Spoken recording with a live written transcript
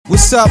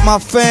What's up, my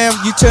fam?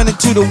 You turn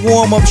into the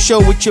warm-up show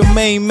with your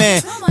main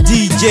man,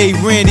 DJ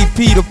Randy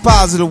P, the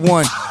positive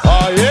one.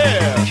 Oh,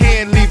 yeah.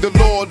 Can't leave the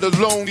Lord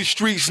alone, the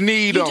streets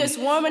need him. You just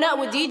warming up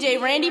with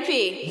DJ Randy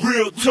P.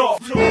 Real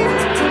talk.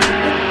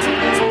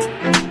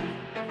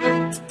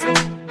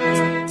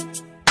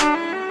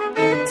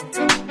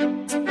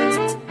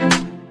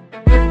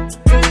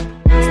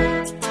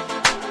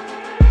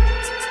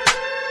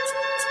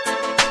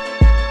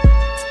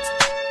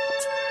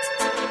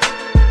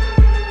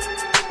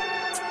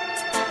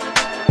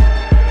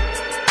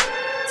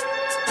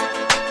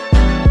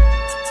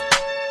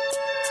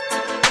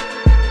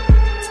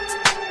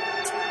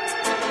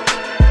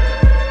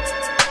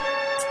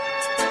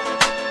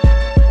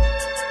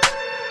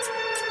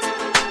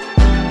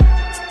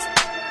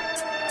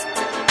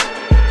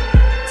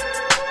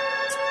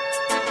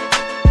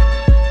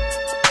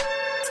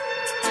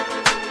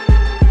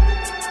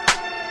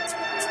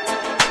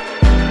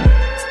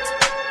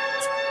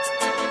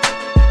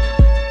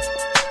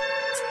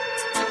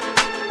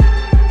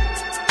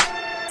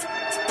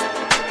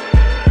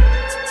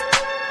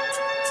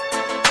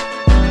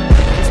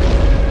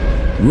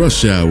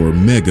 Rush Hour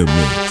Mega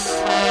Mix.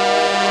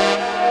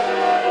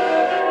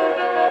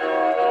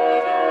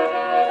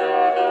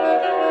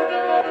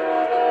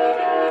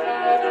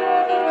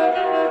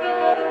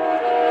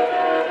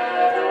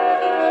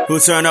 Who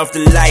turn off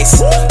the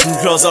lights? Who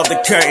close off the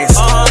curtains?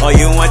 Oh,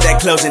 you want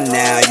that closure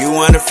now? You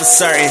want it for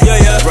certain?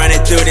 Running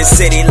through the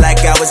city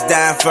like I was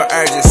dying for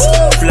urges.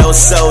 Flow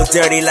so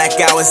dirty like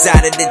I was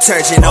out of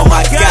detergent. Oh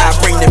my God,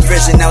 bring the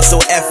vision out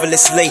so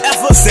effortlessly.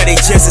 Study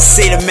just to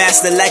see the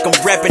master like I'm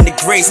repping the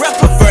grace.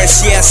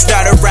 First year I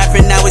started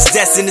rapping, I was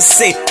destined to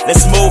see.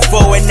 Let's move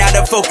forward, now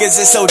the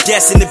focus is so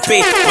destined to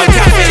be. My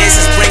confidence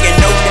is bringing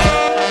no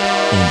doubt.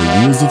 On the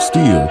Wheels of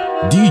Steel,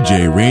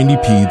 DJ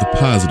Randy P, the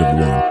positive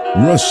one.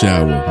 Rush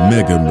Hour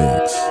Mega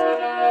Mix.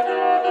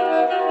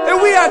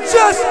 And we are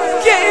just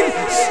getting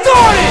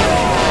started!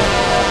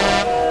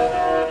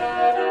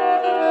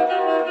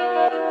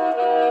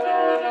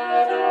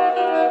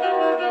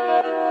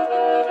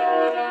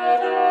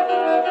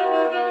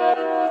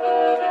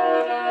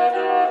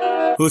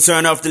 Who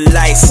turn off the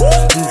lights?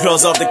 Who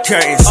close off the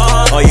curtains?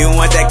 Oh, you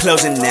want that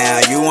closure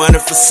now? You want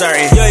it for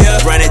certain?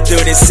 Running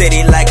through the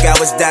city like I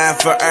was dying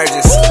for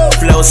urges.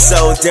 Flow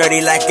so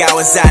dirty like I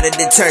was out of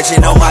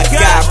detergent. Oh my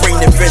God, bring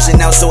the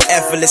vision out so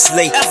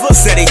effortlessly.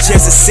 Study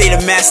just to see the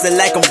master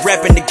like I'm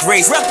repping the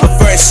grace.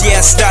 First year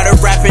I started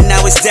rapping,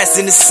 I was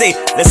destined to see.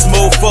 Let's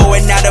move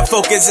forward, now the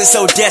focus is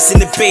so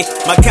destined to be.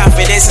 My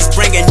confidence is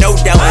bringing no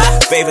doubt.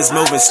 Favors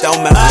moving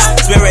stone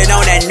mountains. Spirit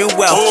on that new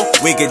wealth.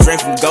 We can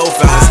drink from gold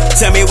fountains.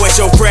 Tell me what's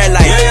your prayer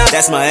life?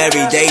 That's my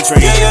everyday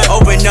dream.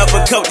 Open up a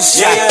coaching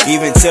shop,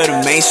 even to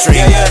the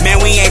mainstream. Man,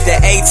 we ain't the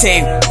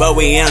A-team, but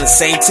we on the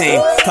same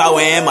team.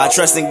 Power in my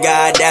trust in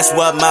God, that's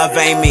what my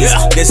vein means.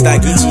 This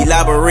like Ichi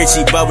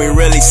Labarici, but we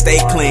really stay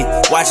clean.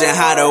 Watching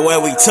how the way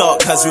we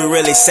talk, cause we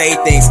really say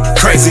things.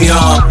 Crazy,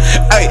 huh?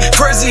 Hey,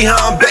 crazy, huh?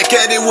 I'm back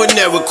at it, would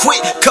never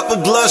quit. Couple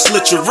blood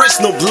slit your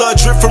wrist, no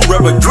blood drip from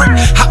rubber grip.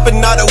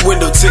 Hopping out a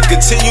window to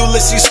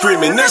continuously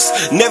screaming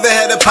this. Never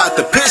had a pot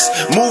to piss,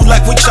 move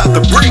like we chopped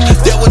the brick.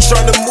 They were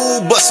trying to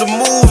move, bust a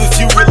move if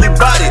you really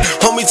bought it.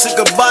 Homie took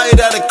a bite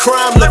out of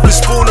crime, left the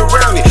spoon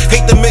around it.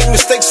 Hate to make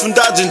mistakes from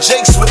dodging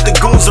jakes with the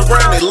goons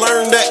around it.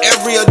 Learned that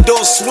every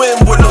adult swim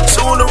with no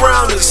tune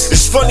around us.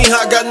 It's funny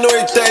how I got know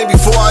everything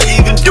before I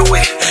even do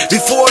it.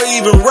 Before I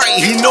even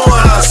write, he know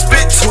how I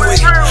spit to it.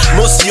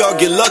 Most of y'all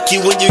get lucky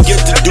when you get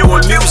to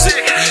doing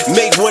music.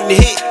 Make one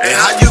hit, and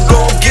how you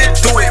gon' get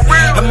through it?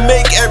 I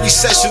make every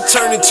session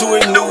turn into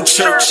a new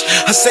church.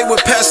 I say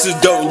what pastors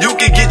don't, you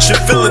can get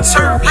your feelings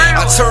hurt.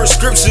 I turn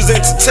scriptures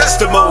into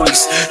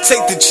testimonies.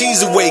 Take the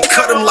cheese away,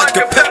 cut them like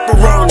a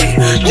pepperoni.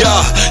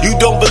 Yeah, you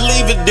don't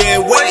believe it,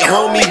 then wait,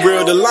 homie.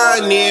 Reel the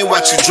line in,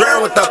 watch you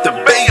drown without the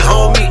bait,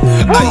 homie.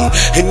 Ay,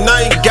 and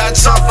I ain't got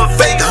time for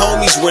fake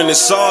homies when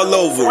it's all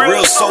over.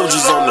 Real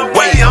soldiers on the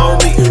way,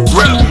 homie.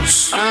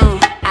 Rebels.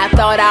 I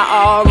thought I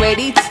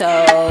already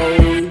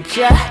told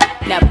ya.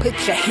 Now put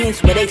your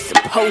hands where they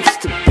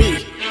supposed to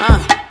be.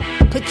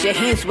 Put your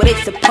hands where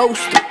they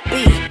supposed to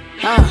be.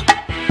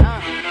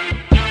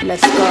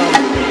 Let's go.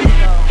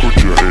 Put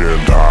your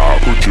hand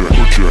out, put your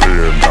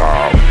hand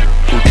out.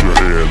 Put your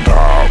hand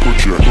out,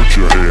 put your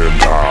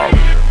hand out.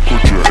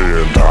 Put your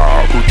hand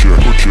out, put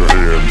your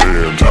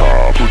hand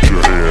out. Put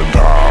your hand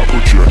out,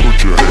 put your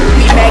hand out.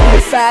 Be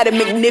magnified and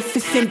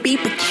magnificent, be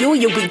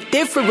peculiar, we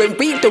different.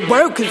 Read the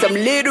word cause I'm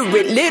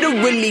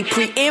literally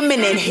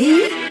preeminent.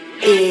 He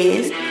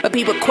is, but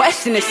people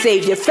question the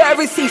Savior.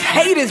 Pharisees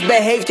hate his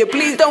behavior.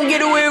 Please don't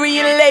get weary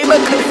in labor,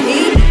 cause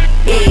he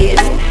is.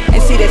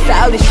 And see, that's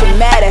all that should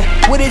matter.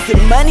 What is it,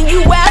 money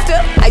you after?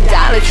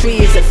 Idolatry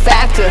is a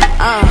factor,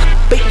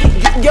 but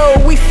yo,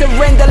 we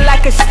surrender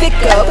like a stick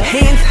up.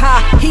 Hands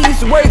high,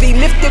 he's worthy,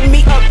 lifted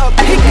me up, a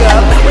pick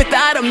up.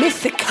 Without him,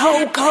 it's a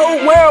cold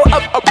world,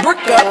 a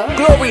brick up.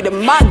 Glory to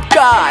my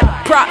God,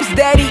 props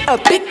daddy, a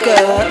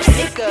pickups.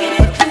 If you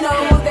didn't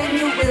know, then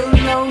you will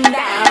know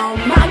now.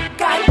 My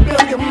God,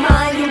 blow your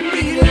mind, you'll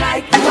be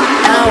like,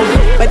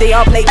 wow. But they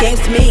all play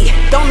games to me.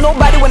 Don't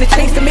nobody wanna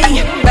chase to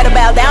me. Better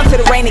bow down to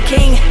the reigning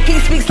king. He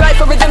speaks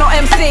life, original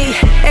MC,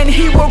 and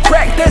he will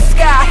crack the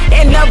sky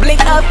in the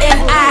blink of an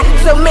eye.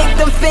 So make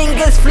them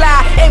fingers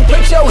fly and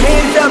put your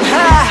hands up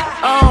high.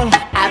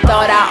 I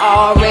thought I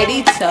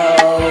already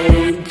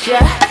told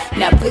ya.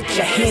 Now put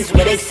your hands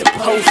where they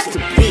supposed to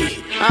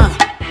be.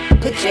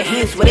 Put your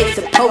hands where they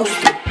supposed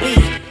to be.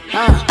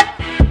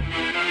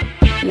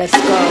 Let's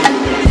go.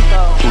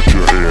 Put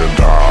your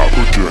hand out.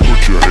 Put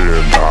your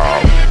hand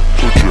out.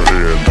 Put your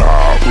hand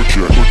out.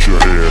 Put your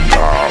hand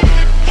out.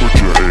 Put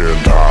your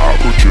hand out.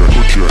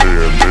 Put your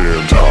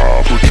hand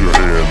out. Put your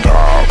hand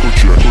out.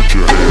 Put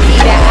your hand. He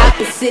the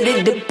opposite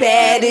of the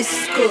baddest.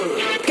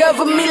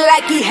 Cover me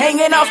like he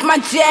hanging off my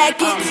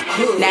jacket.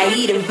 Now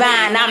he the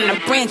vine, I'm the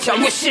branch. I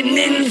wish a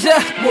ninja.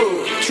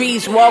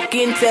 Trees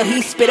walking till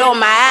he spit on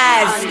my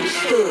eyes.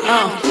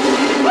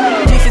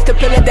 Jesus the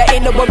pillar, that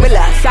ain't no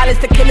gorilla. Silence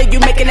the killer, you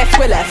making that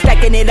thriller.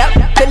 Stacking it up,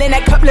 filling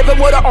that cup, living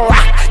water or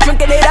rock.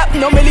 Drinking it up,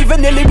 no milli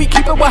vanilla, we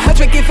keep it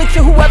 100. Give it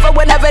to whoever,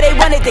 whenever they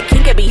want it. The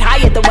king could be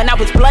higher than when I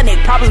was blunted.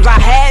 Problems I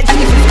had,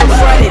 Jesus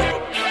confronted.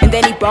 And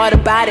then he brought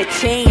about a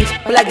change.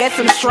 Well, I guess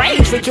I'm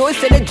strange.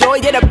 Rejoice in the joy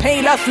and the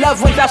pain. Lost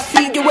loved ones, I'll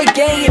see you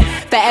again.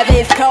 Forever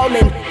is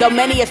calling, though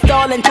many are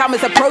stalling. Time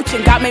is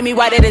approaching, God made me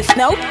whiter than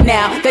snow.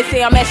 Now, they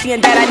say I'm ashy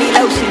and that I need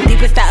lotion.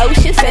 Deep as the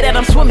ocean, say that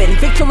I'm swimming.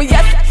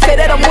 Victorious, say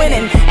that I'm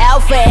winning.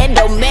 Alpha and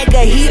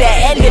Omega, he the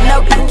end and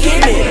the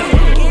beginning.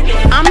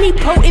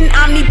 Omnipotent,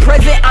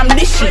 omnipresent,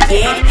 omniscient.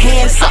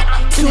 Hands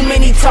up, too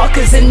many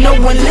talkers and no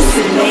one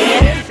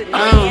listening.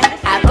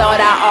 I thought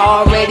I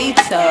already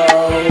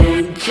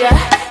told ya.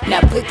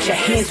 Now put your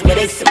hands where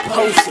they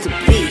supposed to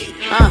be.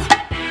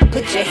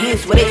 Put your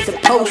hands where they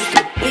supposed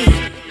to be.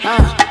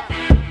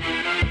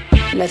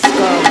 Let's go.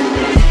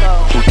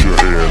 Put your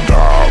hand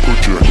out.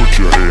 Put your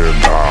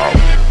hand out.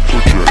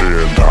 Put your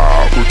hand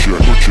out.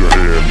 Put your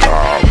hand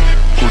out.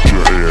 Put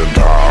your hand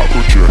out.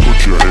 Put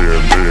your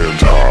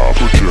hand out.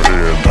 Put your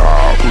hand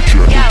out. Put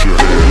your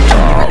hand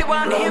out. You really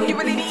want him, you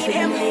really need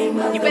him.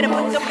 You better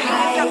put them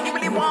hands up, you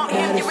really want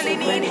him, you really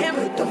need him.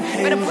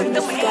 Better put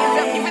them hands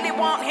up, you really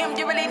want him,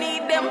 you really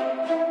need them.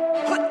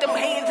 Put them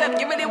hands up,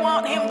 you really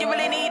want him, you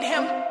really need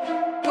him.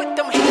 Put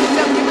them hands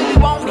up, you really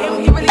want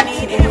him, you really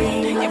need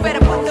him. You better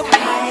put them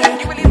hands up,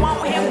 you really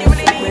want him, you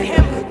really need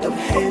him. Put them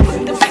hands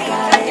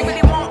up, you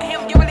really want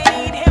him, you really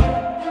need him.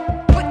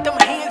 Put them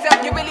hands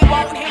up, you really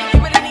want him, you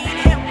really need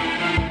him.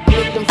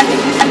 Make them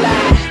fingers fly.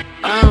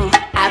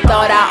 I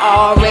thought I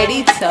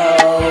already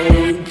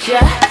told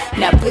ya.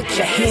 Now put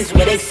your hands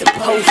where they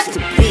supposed to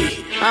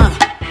be.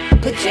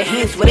 Put your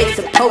hands where they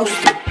supposed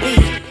to be.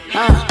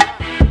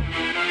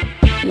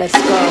 Let's go.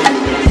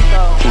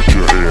 Put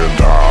your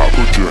hand out.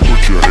 Put your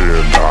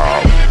hand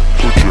out.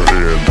 Put your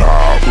hand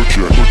out. Put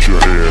your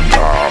hand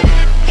out.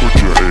 Put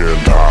your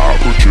hand out.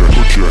 Put your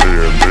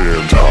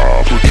hand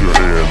out. Put your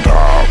hand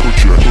out.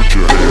 Put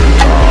your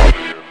hand out.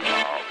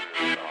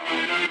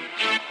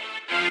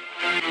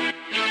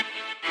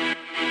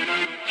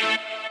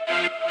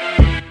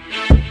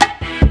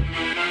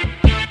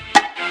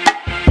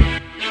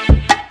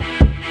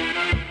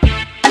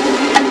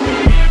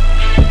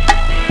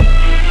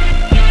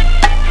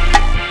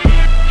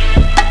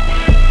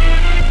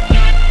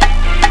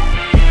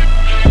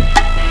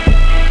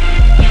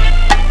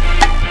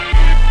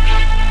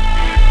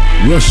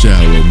 Rush Hour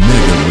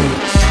Mega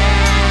Mix.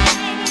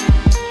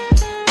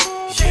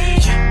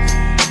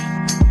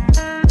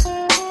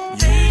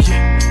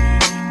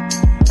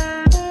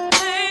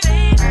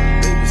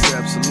 Baby's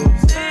absolute.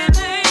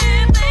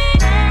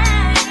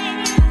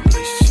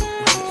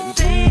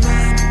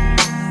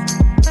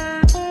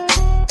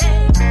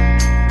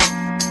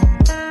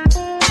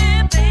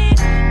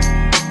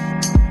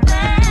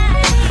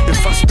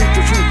 If I speak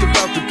the truth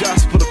about the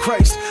gospel of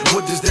Christ,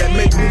 what does that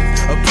make me?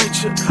 A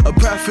preacher, a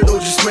prophet, or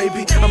just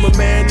maybe I'm a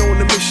man on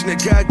a mission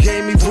that God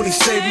gave me when he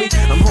saved me.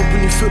 I'm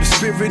hoping you feel the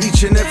spirit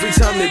each and every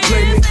time they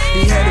play me.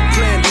 He had a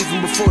plan even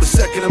before the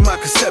second of my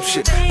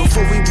conception.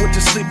 Before we went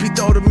to sleep, he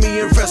thought of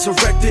me and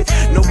resurrected.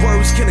 No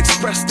words can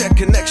express that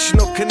connection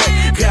or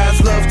connect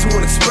God's love to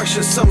an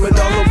expression, summon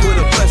all over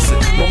the blessing.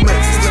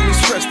 Momentous, let me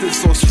stress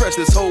this, or stress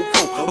this whole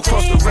quote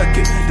across the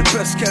record. The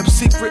best kept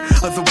secret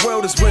of the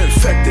world is we're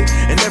infected.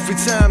 And every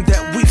time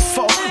that we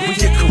fall, we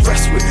get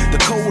caressed with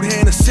the cold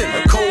hand of sin.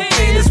 The cold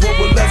pain is what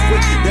we're left with.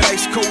 That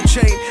ice cold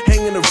chain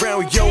hanging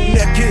around your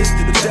neck is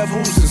the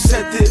devil's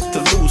incentive to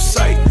lose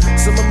sight.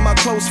 Some of my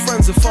close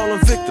friends have fallen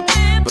victim,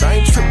 but I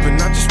ain't tripping,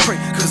 I just pray,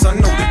 cause I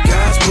know that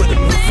God's with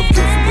him. He'll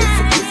forgive him, he'll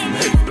forgive him.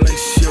 Hey,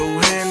 place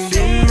your hand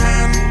in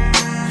mine.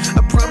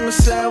 I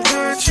promise I'll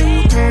guide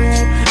you through.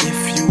 If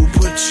you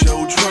put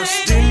your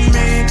trust in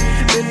me,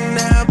 then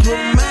I'll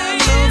put my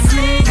love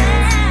in you.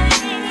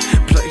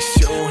 Place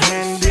your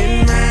hand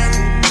in mine.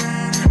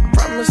 I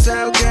promise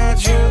I'll guide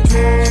you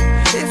through.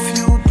 If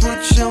you put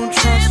your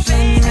trust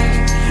in me,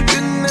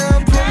 then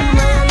I'll put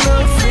my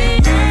love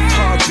in you.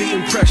 Heart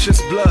beating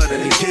precious blood,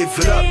 and he gave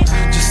it up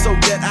just so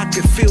that I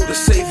could feel the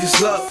Savior's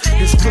love.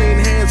 His clean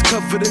hands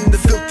covered in the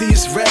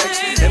filthiest rags,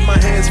 and my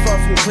hands far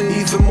from clean,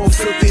 even more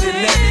filthy than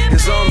that.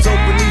 His arms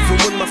open even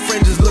when my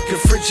friend just look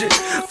fidget.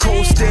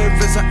 Cold stare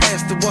as I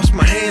ask to wash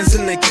my hands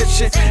in the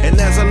kitchen. And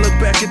as I look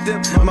back at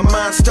them, my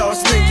mind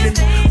starts thinking,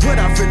 would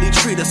I really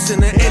treat a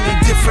sinner any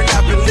different?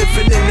 I've been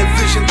living in the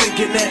vision,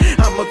 thinking that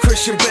I'm a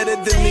Christian better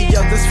than the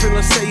others,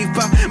 feeling saved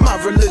by my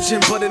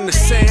religion. But in the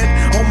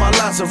sand, all my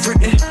lies are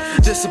written.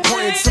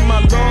 Disappointed to my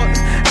Lord,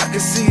 I can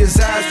see his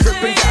eyes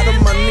dripping. Got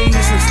on my knees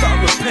and start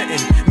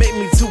repenting. Make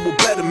me to a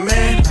better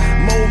man.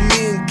 Mold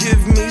me and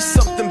give me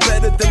something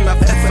better than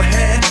I've ever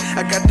had.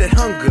 I got that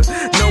hunger,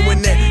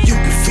 knowing that you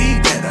can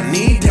feed that. I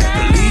need that,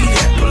 believe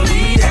that,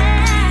 believe that.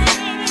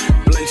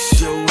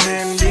 Place your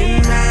hand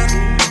in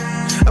mine.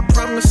 I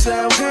promise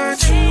I'll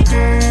guide you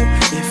through.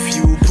 If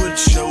you put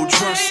your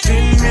trust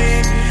in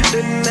me,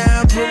 then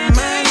I'll put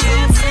my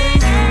love in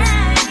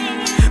you.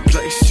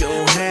 Place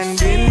your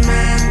hand in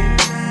mine.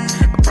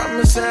 I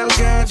promise I'll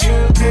guide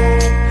you through.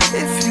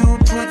 If you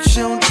put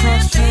your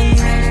trust in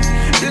me,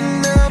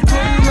 then I'll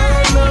put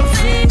my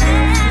love in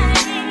you.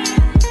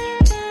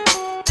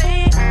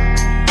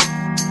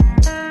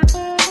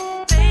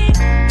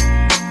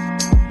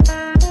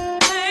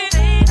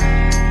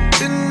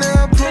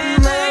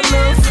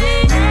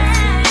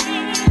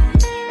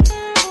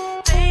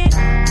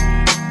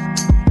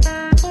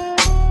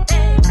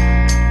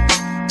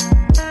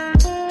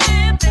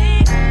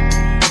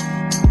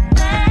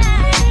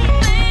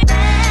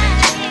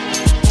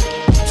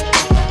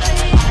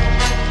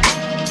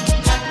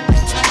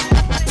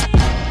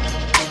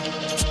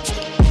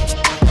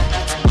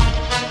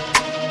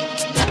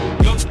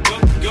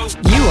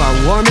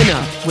 Warming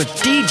up with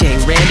DJ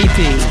Randy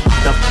P,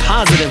 the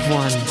positive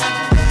one.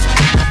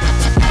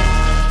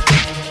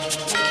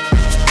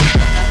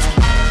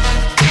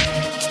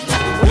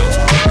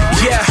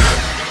 Yeah,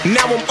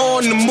 now I'm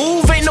on the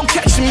move, ain't no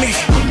catching me.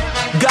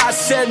 God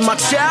said my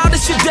child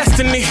is your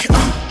destiny.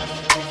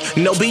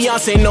 No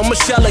Beyonce, no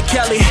Michelle or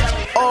Kelly.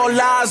 All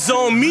eyes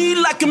on me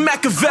like a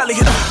Machiavelli.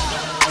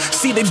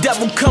 See the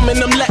devil coming,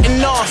 I'm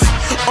letting off.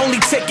 Only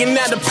taking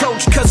that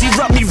approach cause he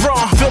rubbed me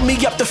wrong. Fill me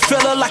up the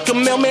filler like a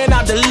mailman,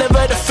 I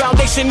deliver the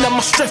foundation of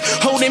my strength,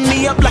 holding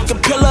me up like a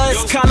pillar.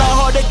 It's kinda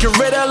hard to get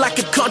rid of, like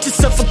a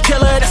conscience of a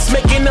killer. That's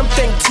making him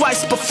think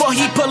twice before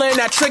he pulling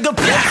that trigger.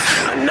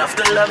 Enough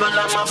to level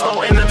up my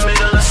boat in the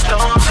middle of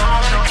storms.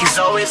 He's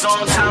always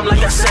on time like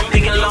I set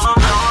the alarm.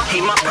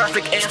 He my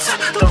perfect answer,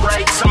 the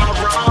right to my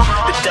wrong.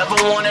 The devil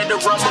wanted to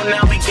rumble,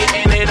 now we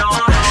getting it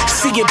on.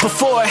 See it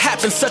before it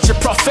happens, such a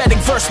prophetic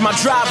verse. My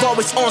drive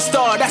always on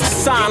star, that's a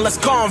sign, let's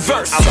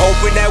converse. I'm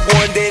hoping that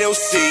one day they'll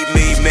see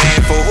me,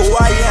 man, for who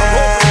I am.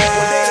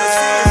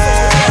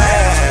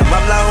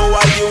 I'm not who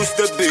I used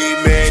to be,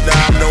 man,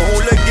 I'm no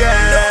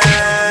hooligan.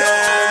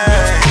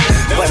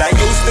 But I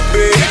used to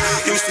be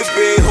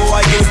who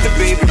I used to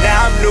be, but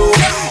now I'm new.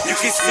 You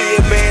can see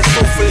it, man,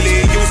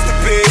 truthfully.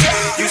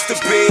 Used to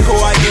be who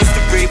I used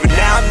to be, but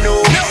now I'm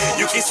new.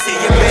 You can see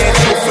it, man,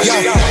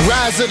 truthfully. Yo,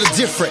 rise of the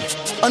different.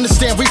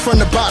 Understand we from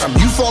the bottom.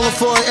 You falling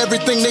for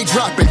everything they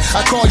dropping.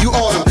 I call you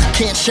autumn.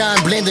 Can't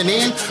shine blending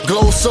in.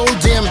 Glow so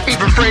dim.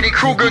 Even Freddy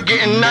Krueger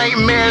getting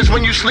nightmares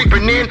when you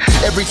sleeping in.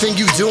 Everything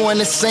you doing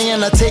is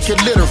saying, I take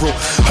it literal.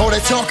 All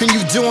that talking you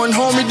doing,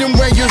 homie, then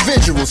wear your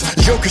visuals.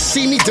 Jokers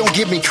see me, don't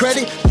give me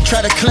credit.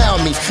 Try to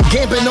clown me.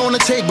 Gambling on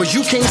the table,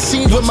 you can't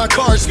see what my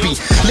cards be.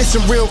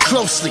 Listen real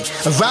closely.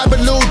 A vibe a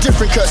little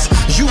different, cause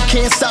you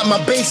can't stop my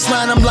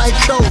baseline. I'm like,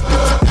 yo,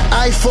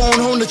 iPhone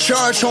on the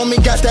charge, homie,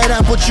 got that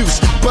apple juice.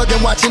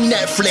 Bugging, watching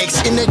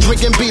Netflix, in there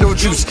drinking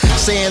Beetlejuice.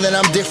 Saying that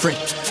I'm different,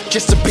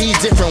 just to be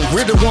different.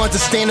 We're the ones that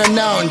stand up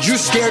now, and you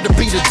scared to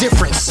be the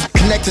difference.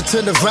 Connected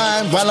to the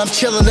vibe while I'm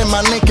chilling in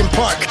my Lincoln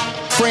Park.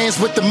 Friends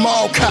with the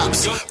mall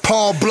cops,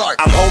 Paul Blart.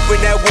 I'm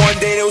hoping that one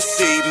day they'll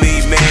see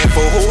me, man,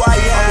 for who I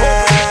am.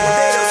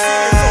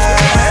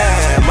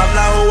 I'm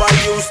not who I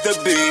used to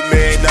be,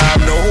 man,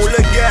 I'm no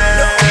hooligan.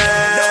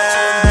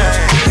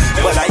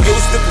 But I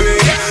used to be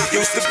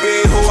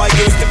who I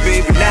used to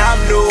be, but now I'm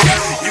new.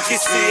 You can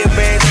see it,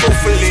 man,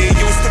 truthfully.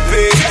 Used to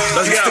be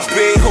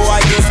who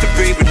I used to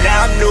be, but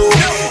now I'm new.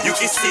 You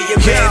can see it,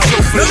 man,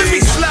 truthfully. Now let me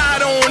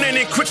slide on in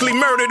and quickly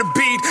murder the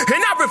beat.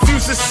 And I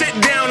refuse to sit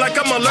down like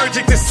I'm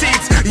allergic to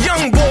seats.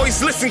 Young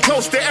boys, listen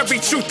close to every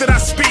truth that I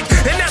speak.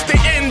 And at the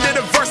end of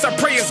the verse, I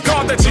pray it's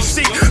God that you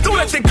seek. Don't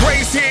let the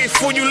grace hit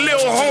for you,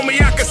 little homie,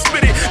 I can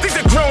spit it. These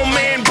are grown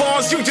man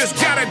bars, you just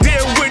gotta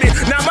deal with it.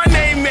 Now my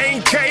name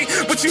ain't K,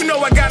 but you know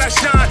I gotta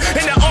shine.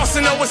 And the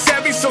arsenal is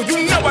heavy, so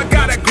you know I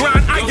gotta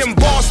grind. I am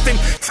Boston,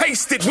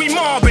 taste it, we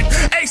mobbing.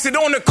 Ace it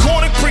on the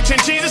corner, preaching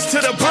Jesus to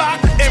the block.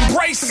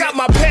 Embrace, got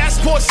my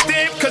passport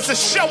stamp, cause the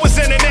show is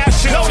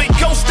international. Holy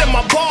Ghost in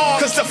my bar,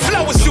 cause the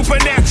flow is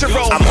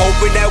supernatural. I'm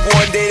hoping that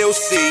one day they'll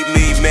see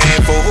me,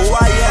 man, for who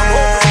I am.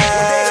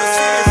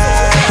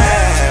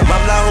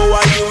 I'm not who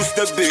I used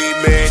to be,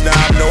 man,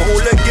 I'm no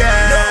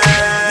hooligan.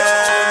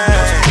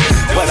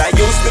 But I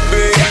used to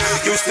be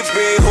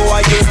who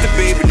I used to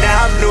be, but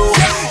now I'm new.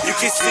 You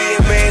can see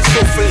it, man,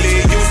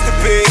 truthfully.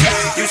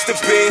 Used to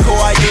be who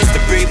I used to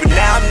be, but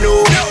now I'm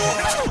new.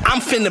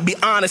 I'm finna in to be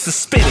honest and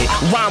spit it.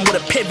 Rhyme with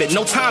a pivot,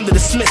 no time to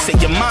dismiss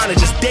it. Your mind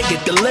is just dig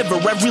it, deliver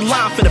every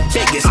line for the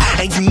biggest.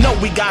 And you know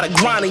we gotta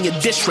grind in your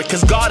district,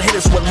 cause God hit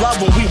us with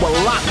love when we were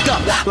locked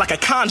up, like a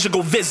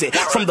conjugal visit.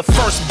 From the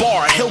first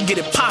bar, he'll get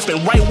it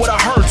poppin' right where the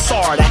hurts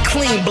are. That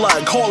clean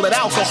blood, call it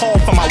alcohol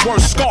for my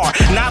worst scar.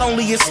 Not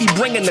only is he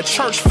bringing the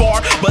church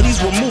far, but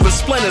he's removing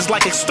splinters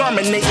like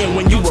exterminating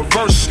when you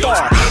reverse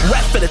star.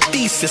 Rap for the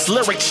thesis,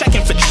 lyric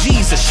checking for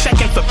Jesus,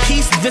 checking for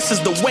peace. This is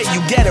the way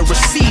you get it,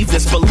 receive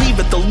this. Believe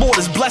it, the Lord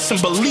is blessing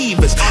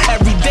believers.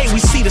 Every day we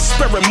see the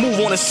spirit move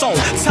on its own.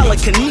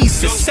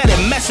 Telekinesis, set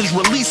a message,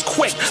 release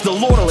quick. The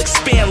Lord will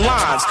expand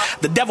lines.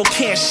 The devil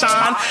can't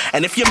shine.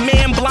 And if your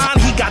man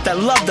blind, he got that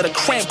love that'll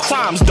cramp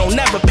crimes. Don't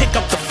never pick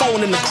up the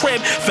phone in the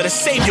crib. For the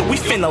Savior, we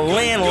finna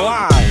land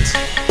lines.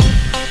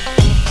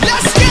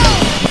 Let's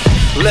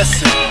go!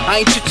 Listen,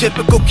 I ain't your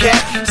typical cat,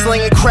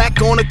 slinging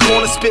crack on a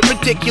corner, spit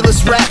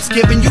ridiculous raps,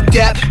 giving you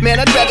dap. Man,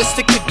 I'd rather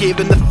stick to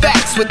giving the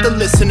facts with the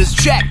listeners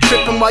jack,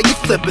 tripping while you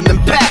flipping them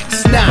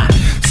packs. Nah,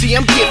 see,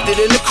 I'm gifted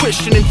and a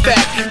Christian, in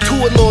fact, to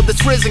a Lord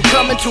that's risen,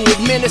 coming to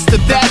administer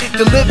that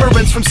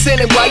deliverance from sin.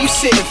 And while you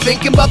sitting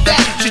thinking about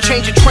that, should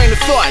change your train of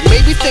thought,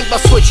 maybe think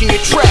about switching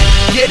your track.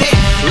 Get it?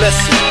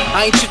 Listen,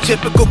 I ain't your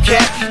typical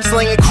cat,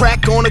 slinging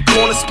crack on a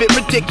corner, spit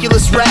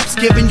ridiculous raps,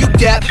 giving you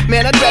dap.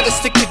 Man, I'd rather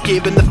stick to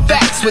giving the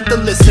facts with the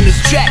listeners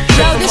jack.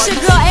 Yo, this your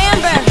girl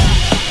Amber.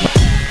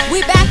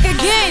 We back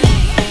again.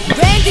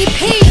 Randy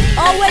P,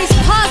 always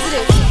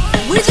positive.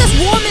 We just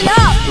warming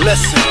up.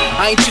 Listen,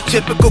 I ain't your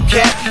typical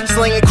cat,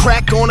 slinging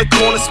crack on a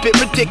corner, spit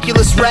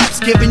ridiculous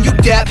raps, giving you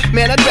dap.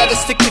 Man, I'd rather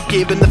stick to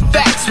giving the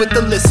facts with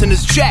the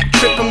listeners jack,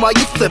 tripping while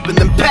you flipping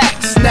them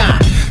packs. Nah,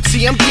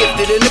 see, I'm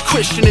gifted and a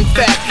Christian, in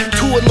fact,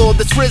 to a Lord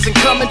that's risen,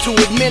 coming to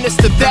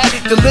administer that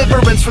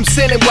deliverance from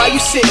sin. And while you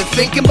sitting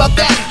thinking about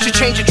that, should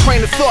change your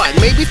train of thought,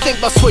 maybe think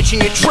about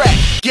switching your track.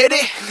 Get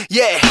it?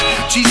 Yeah,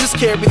 Jesus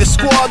carried the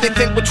squad. They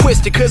think we're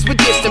twisted cause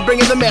we're distant,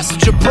 bringing the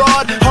message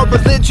abroad. Our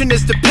religion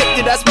is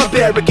depicted as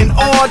barbaric and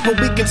odd, but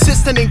we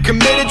consistent and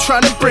committed,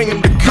 trying to bring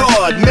them to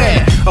God.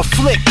 Man,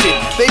 afflicted,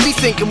 they be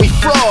thinking we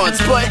frauds,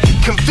 but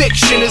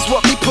conviction is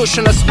what be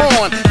pushing us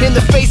on. In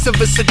the face of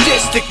a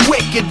sadistic,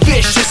 wicked,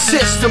 vicious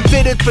system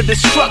fitted for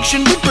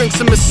destruction, we bring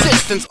some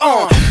assistance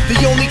on. The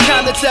only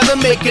kind that's ever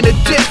making a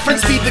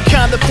difference, be the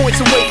kind that points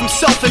away from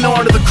self and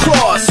onto the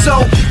cross.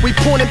 So we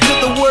point him to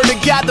the word of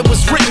God that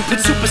was written,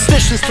 put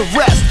superstitions to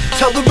rest,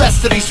 tell the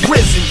rest that he's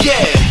risen.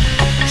 Yeah,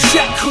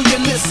 check who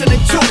you're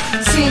listening to.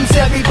 Seems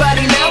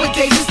everybody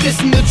nowadays is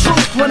dissing the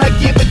truth. When I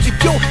give it to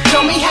you,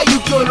 tell me how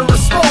you gonna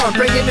respond.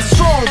 Bringing it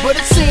strong, but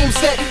it seems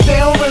that they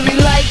don't really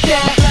like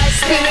that.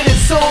 Spinning in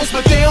songs,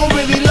 but they don't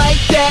really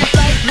like that.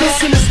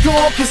 Listen is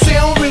gone, cause they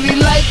don't really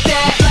like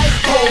that.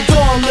 Hold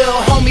on,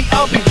 little homie,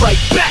 I'll be right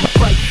back.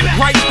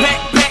 Right back,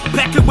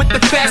 backpacking with the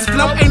fast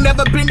flow. Ain't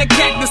never been a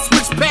cat to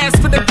switch paths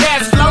for the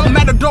cash flow.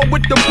 Matador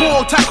with the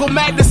bull, tackle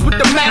madness with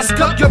the mask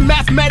up. Your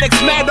mathematics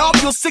mad off,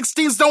 your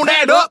 16s don't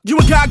add up. You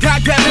and God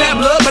got that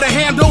blood, but a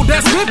handle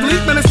that's swiftly.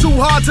 Man, it's too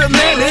hard to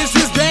manage,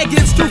 his dad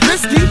gets too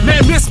risky.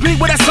 Man, miss me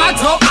with that side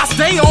talk, I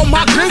stay on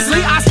my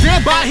grizzly. I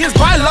stand by his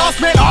bylaws,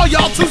 man, all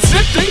y'all too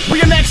shifty.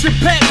 We an action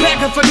pack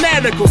of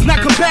fanaticals,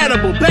 not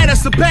compatible, bad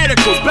as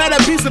sabbaticals. Better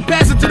be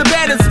surpassing to the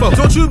baddest folks.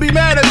 Don't you be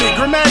mad at me,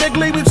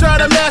 grammatically we try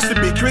to master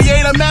me.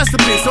 Create a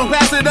masterpiece, don't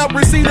pass it up,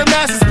 receive a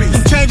masterpiece.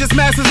 Change his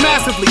masters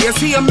massively, as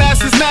he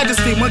amasses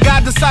majesty. When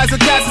God decides to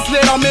cast his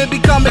lid on men,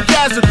 become a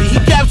casualty. He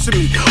captured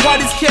me, why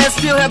these cats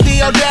still have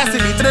the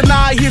audacity to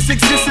deny his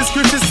existence,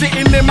 scriptures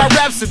sitting in my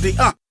rhapsody.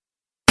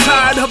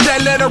 Tired of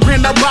that letter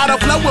in the bottle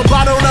flow with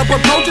bottled up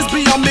approaches,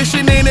 be on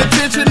mission and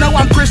intentional.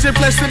 I'm Christian,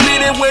 flesh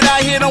submitted when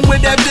I hit them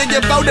with that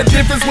bigger flow. The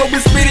difference when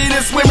we're spitting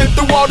and swimming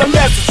through all the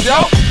messages,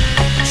 yo.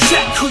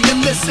 Check who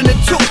you're listening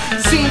to.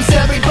 Seems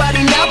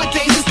everybody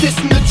nowadays is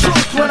dissing the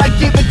truth. When I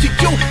give it to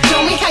you,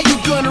 tell me how you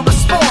gonna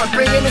respond.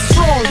 Bringing it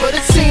strong, but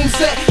it seems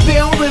that they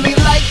don't really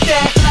like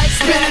that.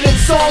 Spinning in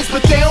songs,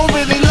 but they don't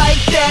really like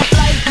that.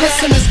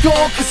 Listen is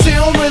gone, cause they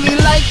don't really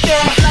like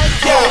that.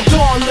 Hold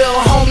on, little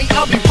homie,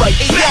 I'll be right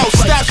back. Hey yo,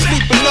 stop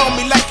sleeping on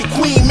me like a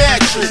queen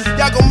mattress.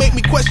 Y'all gon' make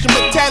me question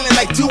my talent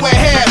like do I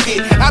have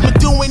it? I've been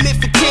doing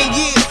it for 10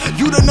 years,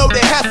 you don't know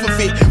the half of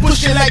it.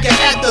 Pushing like an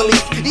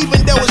athlete,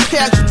 even though it's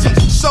casualties.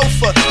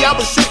 Sofa, y'all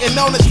been sitting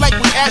on us like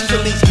we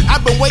athletes.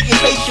 I've been waiting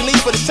patiently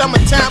for the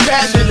summertime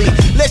passionately.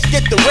 Let's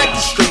get the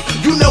record straight,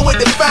 you know where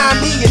to find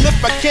me. And if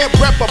I can't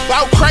rap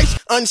about Christ,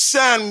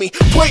 unsign me.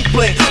 Point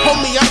blank,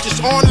 homie, I'm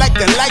just on like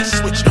a light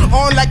switch,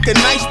 on like a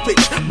nice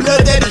pitch.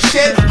 Blood that he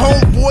shed,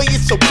 homeboy,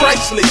 it's so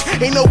priceless.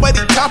 Ain't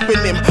nobody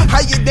topping him,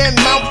 higher than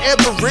Mount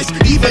Everest.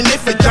 Even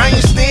if a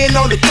giant stand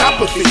on the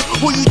top of it,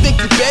 who you think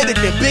you better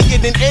than?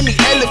 Bigger than any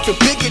elephant,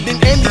 bigger than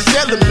any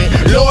settlement.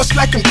 Lost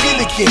like I'm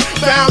Gilligan,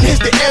 found here's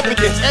the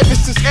evidence. Ever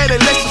since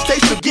adolescence, they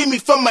forgive me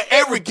for my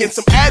arrogance.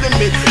 I'm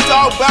adamant, it's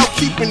all about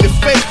keeping the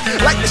faith.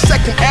 Like the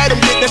second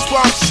Adam did, that's why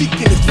I'm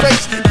seeking his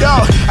face.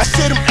 Dawg, I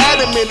said I'm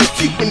adamant of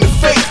keeping the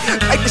faith.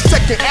 Like the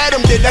second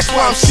Adam did, that's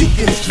why I'm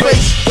seeking his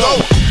face.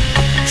 Go.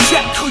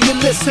 Check who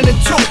you're listening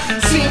to.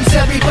 Seems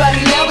everybody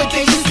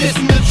nowadays is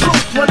dissing the truth.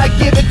 When I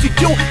give it to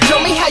you,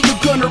 tell me how you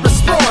gonna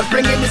respond.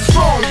 Bringing it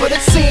strong,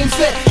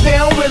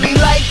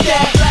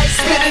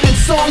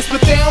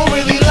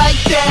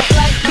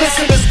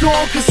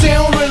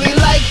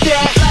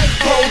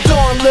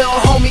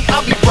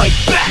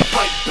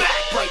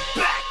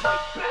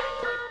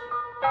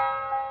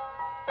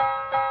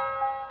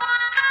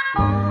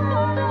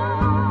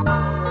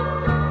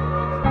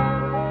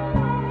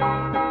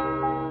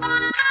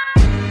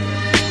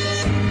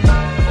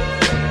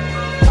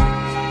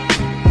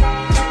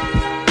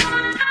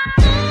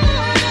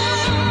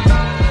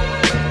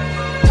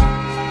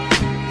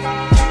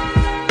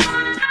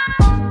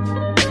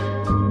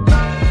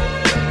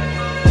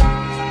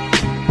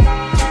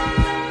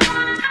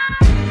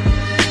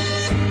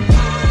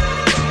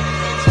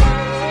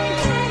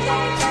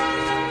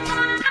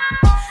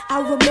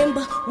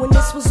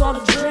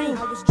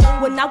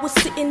 when I was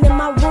sitting in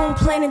my room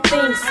planning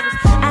things.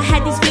 I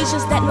had these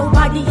visions that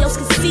nobody else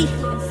could see,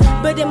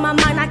 but in my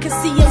mind I could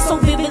see them so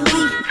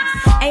vividly.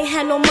 Ain't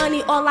had no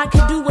money, all I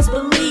could do was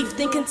believe.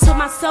 Thinking to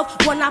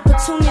myself, one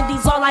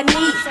opportunity's all I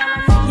need.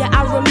 Yeah,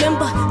 I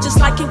remember just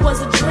like it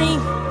was a dream,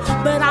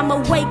 but I'm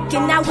awake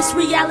and now it's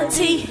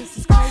reality.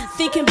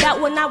 Thinking about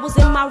when I was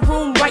in my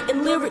room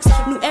writing lyrics.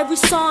 Knew every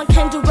song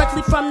came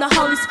directly from the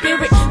Holy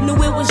Spirit. Knew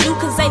it was you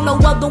cause ain't no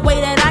other way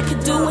that I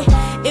could do it.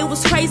 It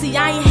was crazy,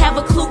 I ain't have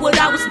a clue what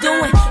I was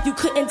doing. You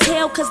couldn't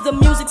tell cause the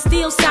music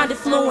still sounded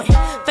fluent.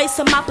 Faced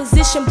some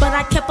opposition but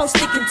I kept on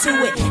sticking to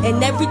it.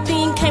 And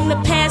everything came to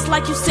pass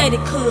like you said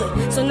it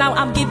could. So now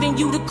I'm giving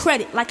you the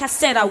credit like I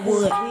said I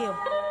would.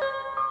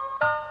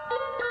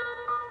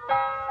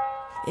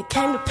 It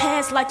came to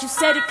pass like you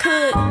said it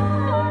could.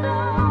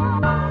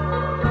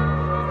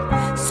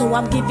 So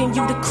I'm giving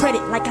you the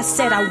credit like I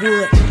said I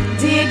would.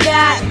 Dear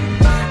God,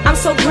 I'm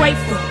so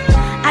grateful.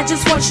 I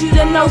just want you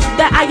to know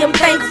that I am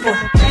thankful.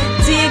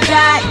 Dear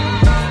God,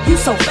 you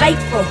so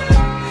faithful.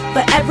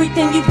 For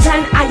everything you've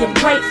done, I am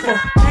grateful.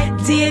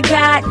 Dear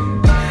God,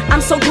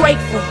 I'm so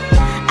grateful.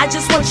 I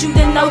just want you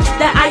to know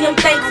that I am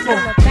thankful.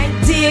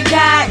 Dear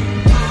God,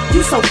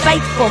 you so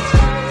faithful.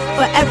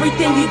 For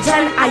everything you've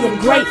done, I am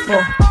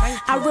grateful.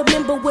 I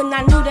remember when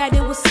I knew that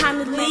it was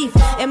time to leave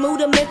and move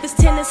to Memphis,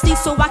 Tennessee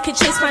so I could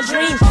chase my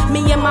dreams.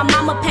 Me and my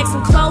mama packed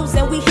some clothes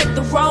and we hit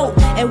the road.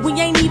 And we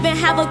ain't even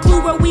have a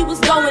clue where we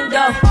was going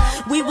though.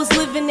 We was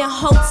living in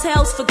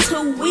hotels for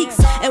 2 weeks,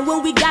 and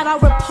when we got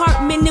our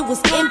apartment it was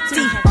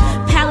empty.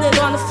 Pallet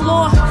on the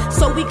floor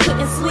so we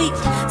couldn't sleep.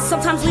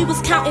 Sometimes we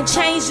was counting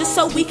change just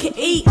so we could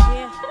eat.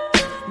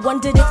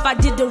 Wondered if I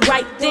did the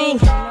right thing,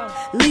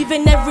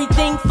 leaving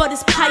everything for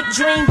this pipe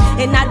dream.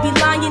 And I'd be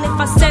lying if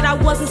I said I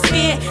wasn't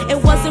scared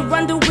and wasn't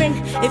wondering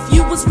if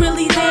you was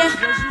really there.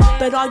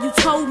 But all you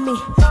told me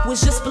was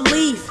just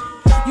believe.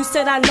 You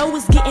said I know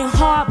it's getting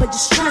hard, but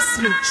just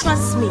trust me,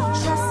 trust me.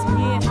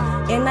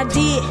 And I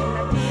did,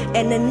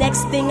 and the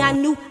next thing I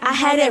knew, I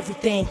had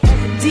everything.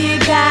 Dear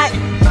God,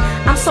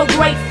 I'm so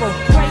grateful.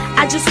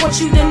 I just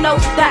want you to know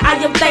that I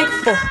am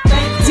thankful.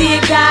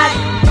 Dear God,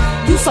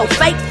 you so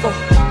faithful.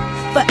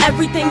 For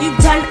everything you've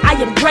done, I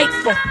am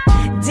grateful.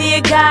 Dear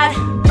God,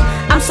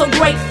 I'm so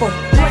grateful.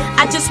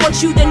 I just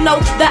want you to know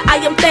that I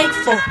am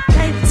thankful.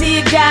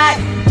 Dear God,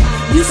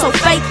 you so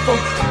faithful.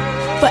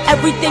 For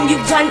everything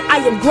you've done, I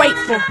am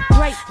grateful.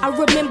 I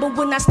remember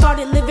when I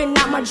started living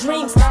out my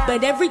dreams,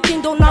 but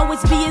everything don't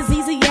always be as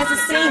easy as it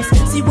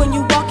seems. See, when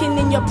you walking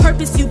in your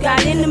purpose, you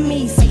got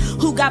enemies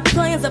who got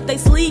plans up their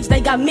sleeves,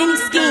 they got many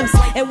schemes.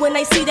 And when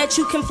they see that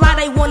you can fly,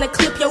 they wanna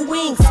clip your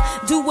wings.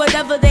 Do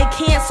whatever they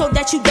can so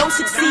that you don't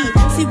succeed.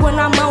 See, when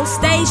I'm on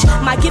stage,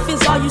 my gift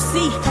is all you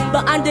see,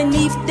 but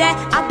underneath that,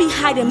 I be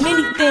hiding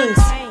many things.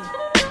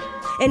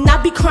 And I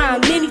be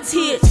crying many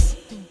tears,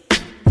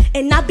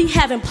 and I be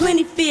having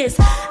plenty fears.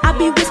 I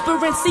be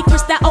whispering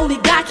secrets that only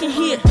God can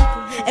hear.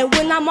 And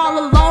when I'm all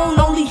alone,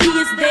 only He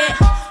is there.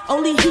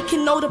 Only He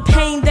can know the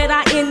pain that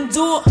I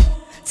endure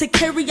to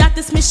carry out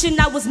this mission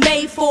I was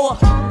made for.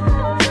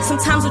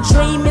 Sometimes a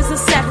dream is a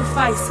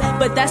sacrifice,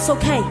 but that's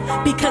okay,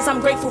 because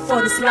I'm grateful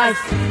for this life.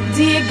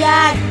 Dear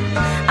God,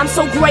 I'm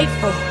so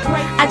grateful.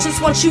 I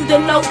just want you to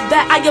know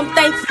that I am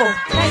thankful.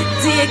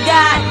 Dear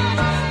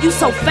God, you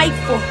so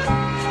faithful.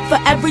 For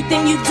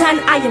everything you've done,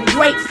 I am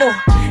grateful.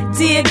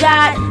 Dear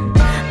God,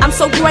 I'm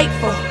so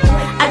grateful.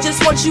 I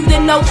just want you to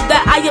know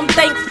that I am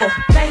thankful.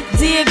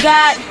 Dear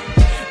God,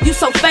 you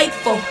so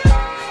faithful.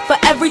 For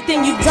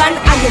everything you've done,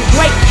 I am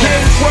grateful.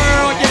 Hey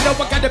world, you know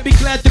I gotta be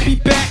glad to be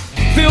back.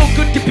 Feel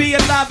good to be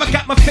alive, I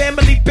got my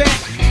family back.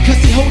 Cause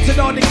He holds it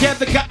all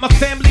together, got my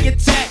family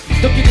intact.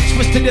 Don't get it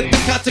twisted if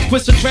the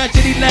consequence of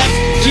tragedy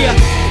lasts. Yeah,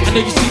 I know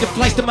you see the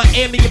flights to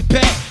Miami and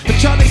back, but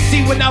y'all ain't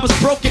see when I was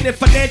broken and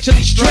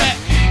financially strapped.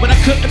 When I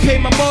couldn't pay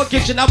my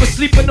mortgage and I was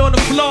sleeping on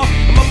the floor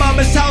in my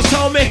mama's house,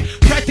 homie,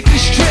 practically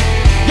stripped.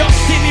 Y'all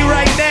see me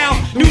right now,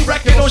 new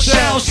record on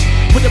shelves,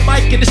 with a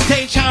mic and the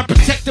stage, how I'm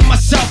protecting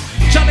myself.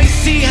 Y'all ain't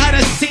see how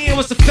that scene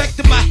was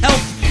affecting my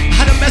health,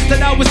 how the mess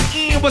that I was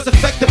in was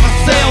affecting my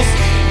sales,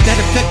 that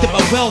affected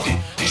my wealth.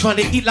 Trying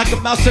to eat like a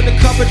mouse in the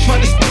cupboard, trying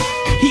to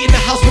heat in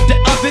the house with the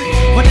oven,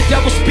 while the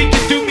devil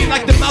speaking through me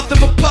like the mouth of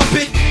a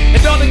puppet.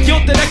 And all the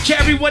guilt that I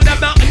carry when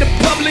I'm out in the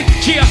public.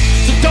 Yeah,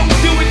 so don't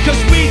do it cause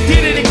we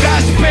did it and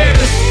God spared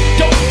us.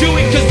 Don't do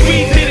it cause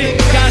we did it,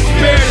 God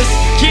spared us.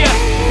 Yeah,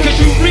 cause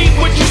you reap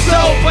what you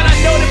sow, but I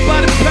know that by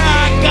the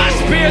power of God's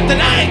Spirit that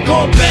I ain't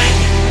going back,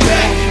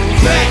 back,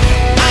 back.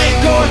 I ain't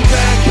going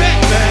back, back,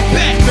 back,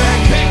 back, back,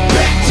 back,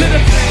 back to the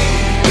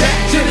back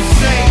to the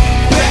same,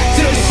 back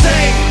to the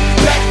same,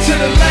 back to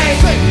the lane.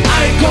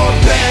 I ain't going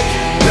back,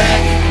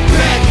 back,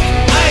 back.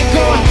 I ain't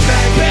going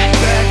back, back,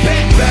 back,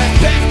 back, back,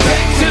 back,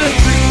 back to the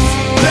streets,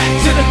 back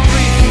to the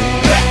streets,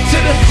 back to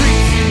the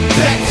streets,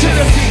 back to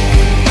the streets.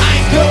 I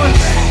ain't going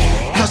back.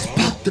 I was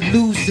about to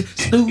lose it,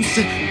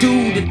 snoozing,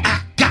 dude, and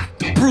I got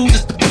the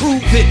bruises to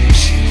prove it.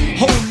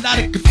 Whole lot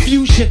of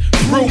confusion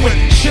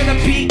brewing. Should I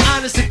be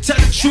honest and tell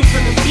the truth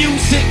in the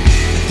music?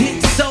 I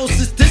didn't so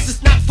since this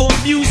is not for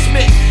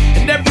amusement,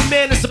 and every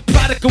man is a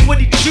product of what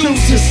he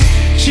chooses.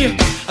 Yeah,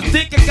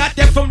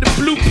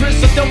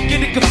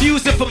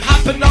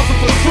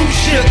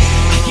 Yeah,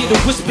 I hear the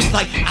whispers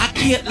like I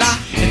can't lie.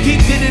 If he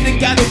did it and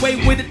got away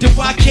with it, then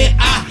why can't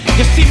I?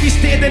 You see me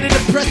standing in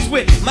the press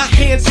with my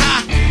hands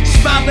high,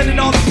 smiling at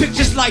all the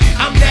pictures like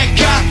I'm that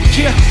guy.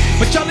 Yeah,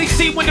 but y'all ain't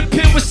see when the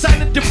pen was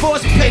signing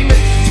divorce payments,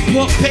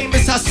 support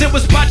payments, how sin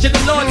was watching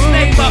the Lord's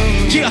name up.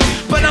 Yeah,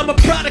 but I'm a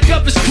product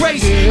of His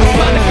grace, a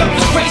product of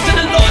His grace and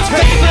the Lord's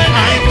favor. And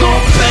I ain't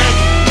going back,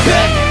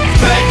 back,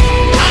 back.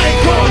 I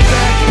ain't going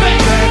back, back,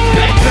 back,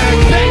 back, back,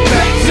 back,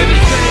 back to the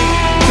thing,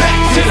 back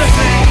to the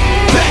thing,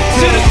 back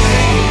to the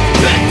thing,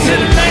 back to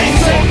the lane.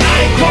 Say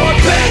I ain't going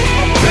back,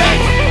 back,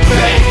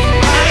 back.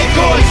 I ain't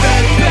going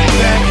back, back,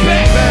 back,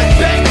 back, back,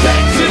 back,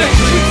 back to the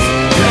streets,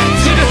 back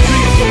to the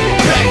streets,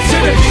 back to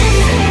the streets,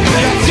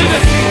 back to the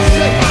streets.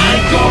 I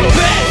ain't going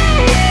back.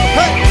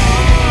 Hey,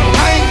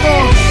 I ain't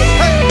going.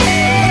 Hey,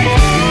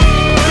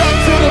 back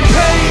to the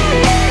pain.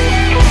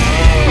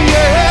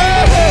 Yeah,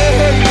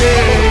 yeah.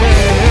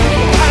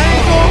 I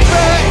ain't going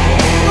back.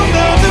 No,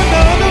 no,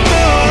 no, no,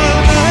 no.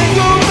 I ain't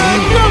going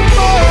back no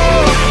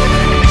more.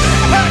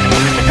 Hey,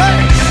 hey,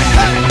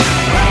 hey.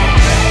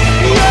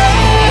 Yeah,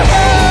 I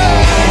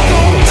ain't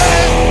going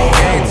back.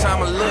 Every time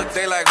I look,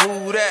 they like,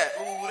 who that?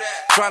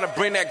 Trying to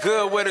bring that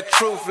good where the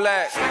truth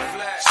lack.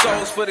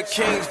 Souls for the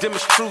kings, them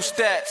is true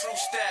stats.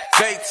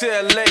 They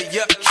to LA,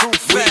 yup, true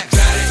facts.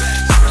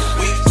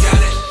 We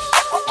got it,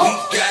 we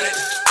got it,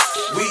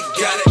 we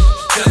got it,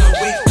 tell them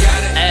we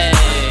got it,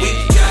 we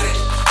got it,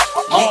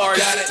 we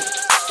got it,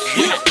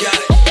 we got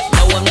it.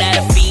 No, I'm not a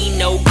fiend,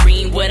 no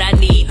green, what I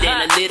need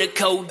then a little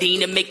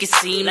codeine to make it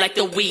seem like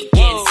the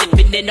weekend.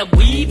 Sipping and I'm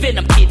weaving,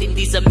 I'm kidding,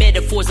 these are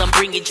metaphors I'm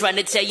bringing, trying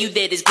to tell you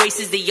that His grace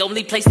is the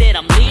only place that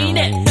I'm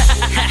leaning.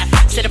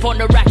 Set up on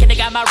the rack and I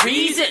got my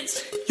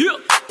reasons.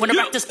 When I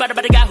rock the spot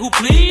about a guy who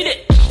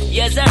pleaded.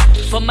 Yes sir,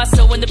 for my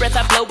soul and the breath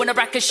I blow when I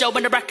rock a show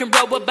and I rock and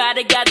roll about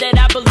a God that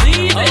I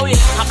believe in. Oh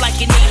yeah, I'm like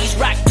an 80s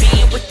rock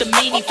band with the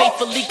meaning,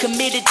 faithfully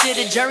committed to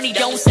the journey,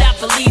 don't stop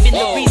believing.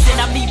 The reason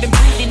I'm even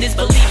breathing is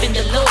believing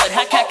the Lord.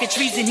 High cock a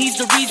treason, He's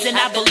the reason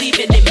I believe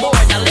in it more.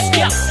 Now let's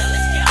go.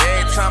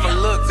 Every time I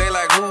look, they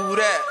like, who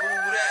that?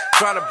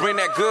 Trying to bring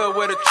that good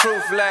where the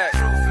truth lack.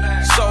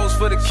 Souls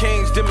for the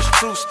kings, them is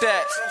true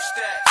stats.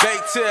 They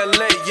to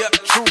LA, yup,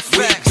 true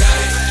facts.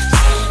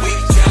 We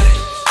got it,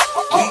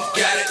 we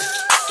got it,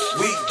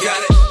 we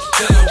got it,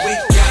 tell them we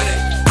got it,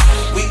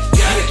 we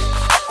got it,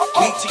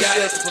 we got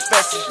it,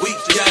 we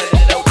got it,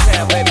 no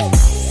town, baby.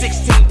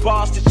 16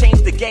 bars to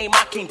change the game,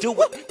 I can't do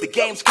it. The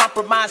game's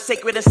compromised,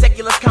 sacred and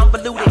secular's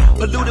convoluted.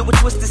 Polluted with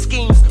twisted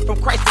schemes,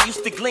 from Christ they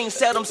used to glean.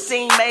 Seldom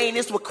seen, man,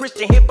 it's what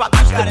Christian hip-hop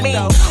used to mean.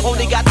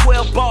 Only got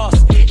 12 bars,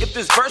 if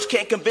this verse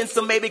can't convince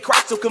them, maybe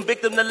Christ will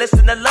convict them to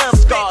listen to love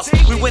scars.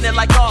 We winning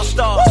like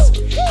all-stars,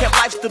 kept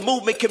life's the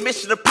movement.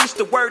 Commission to preach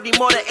the word, need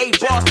more than 8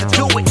 bars to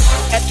do it.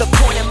 At the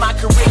point in my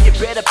career, you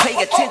better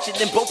pay attention.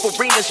 In both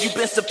arenas, you've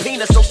been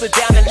subpoenaed, so sit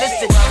down and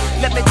listen.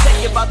 Let me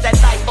tell you about that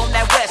life on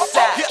that west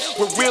side,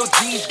 where real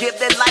G's give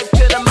their life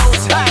to the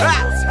most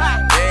high.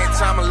 Every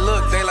time I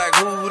look, they like,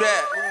 who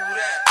that?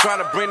 Trying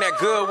to bring that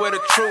good where the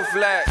truth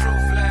lack.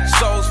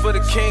 Souls for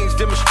the kings,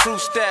 them is true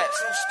stats.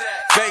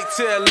 They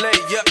to LA,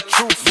 yup,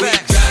 true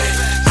facts.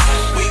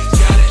 we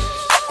got it,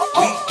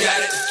 we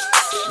got it,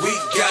 we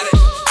got it,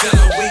 tell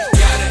them we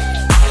got it,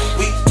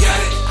 we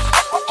got it,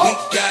 we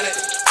got it,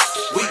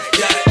 we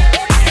got it.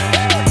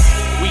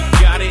 We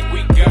got it, we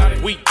got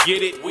it, we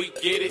get it, we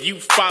get it. You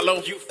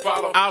follow,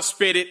 I'll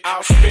spit it,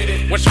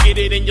 Once you get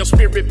it in your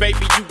spirit, baby,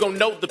 you gon'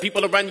 know the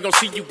people around you gon'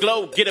 see you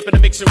glow. Get up in the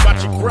mix and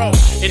watch it grow.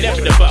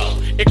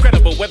 Inevitable,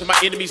 incredible. Whether my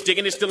enemies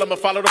digging it, still I'ma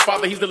follow the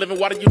Father. He's the living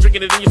water. You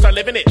drinking it and you start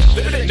living it.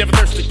 Never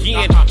thirst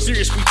again.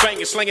 Serious, we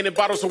banging, slanging in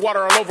bottles of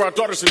water all over our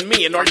daughters and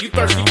me. And are you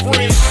thirsty,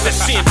 friends? That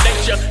sin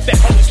nature, that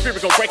Holy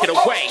Spirit gon' break it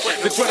away.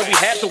 The joy that we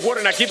have, the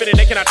water not giving it,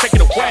 they cannot take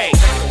it away.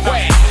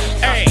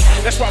 Hey,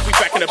 that's why we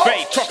back in the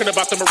bay, talking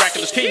about the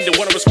miraculous kingdom.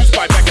 One of us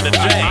crucified back in the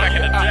day.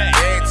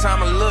 Every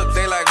time I look,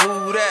 they like,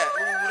 who that?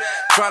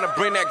 Trying to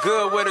bring that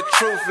good where the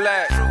truth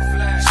lack.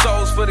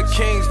 Souls for the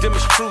kings, them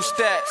is true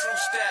stats.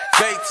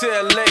 They to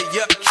LA,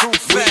 yup, true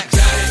facts.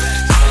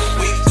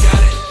 We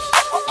got it,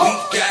 we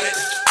got it,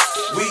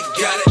 we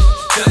got it,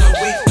 tell them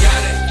we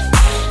got it,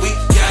 we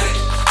got it,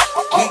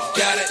 we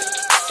got it,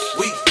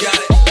 we got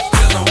it,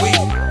 tell them we.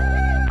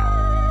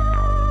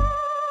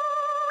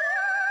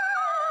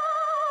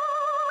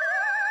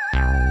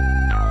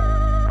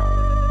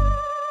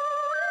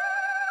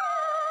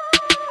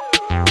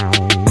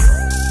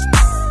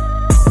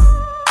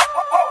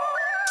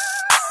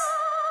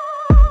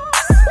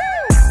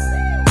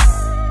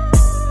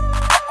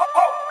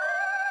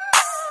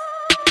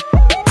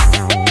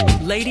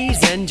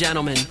 Ladies and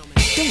gentlemen,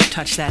 don't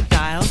touch that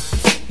dial.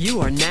 You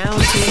are now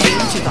tuned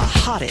in to the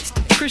hottest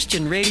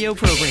Christian radio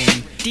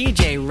program.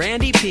 DJ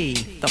Randy P,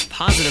 the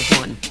positive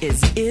one,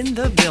 is in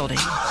the building.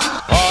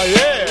 Oh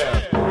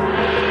yeah!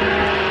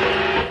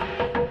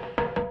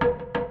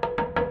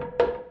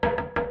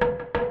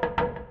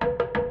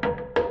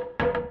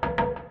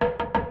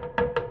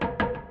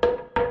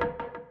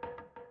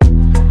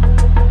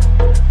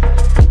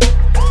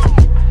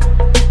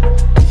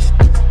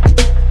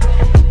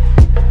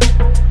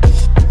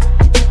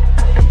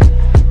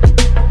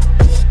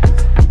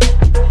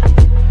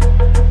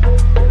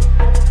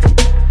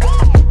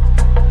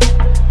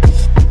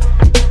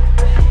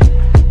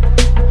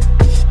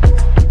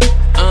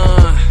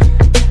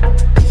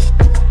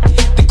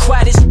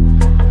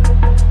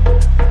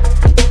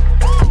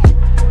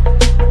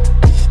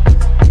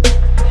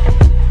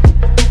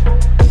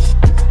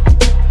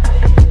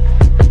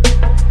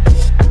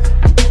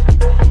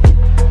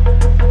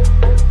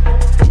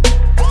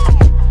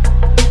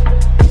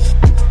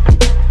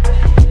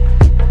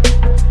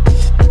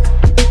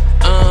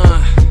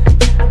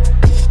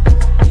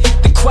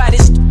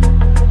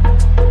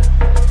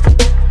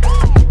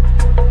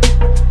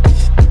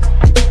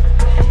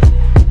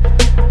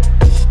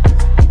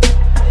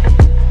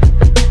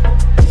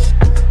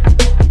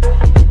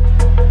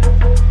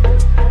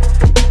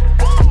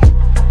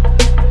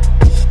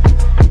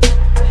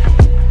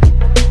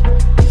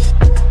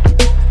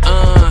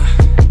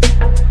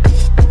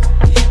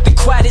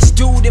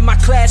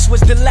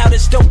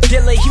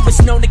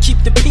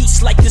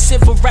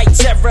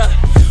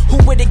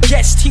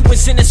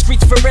 was in the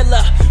streets for real.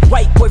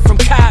 White boy from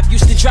Cobb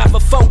used to drive a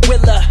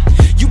 4-wheeler.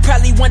 You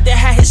probably wonder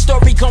how his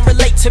story gon'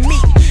 relate to me.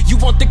 You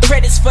want the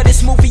credits for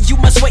this movie, you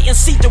must wait and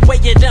see the way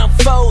it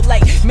unfold.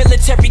 Like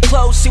military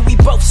clothes, see we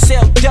both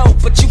sell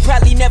dope, but you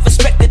probably never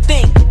expect a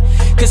thing.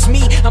 Cause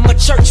me, I'm a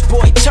church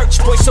boy.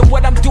 So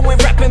what I'm doing,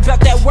 rapping about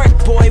that work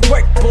boy.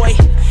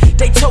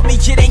 They told me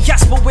it ain't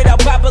gospel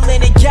without Bible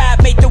in it.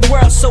 God made the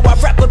world, so I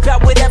rap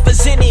about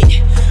whatever's in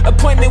it.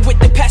 Appointment with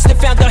the pastor,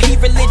 found out he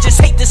religious.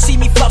 Hate to see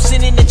me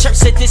flossing in the church,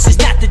 said this is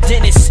not the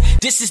dentist.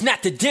 This is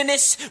not the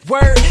dentist.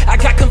 Word, I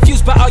got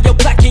confused by all your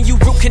black and you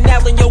root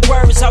canal in your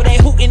words. All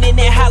that hooting and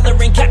that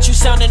hollering got you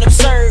sounding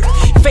absurd.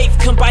 Faith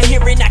come by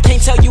hearing, I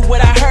can't tell you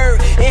what I heard.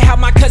 And how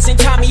my cousin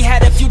Tommy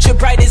had a future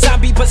bright as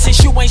zombie, but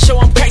since you ain't show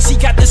him Christ, he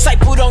got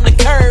discipled on the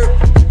curb.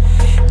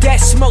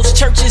 That's most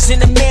churches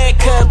in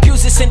America.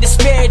 Abuse us and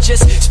disparage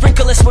us,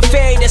 sprinkle us with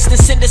fairy dust and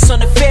send us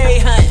on a fairy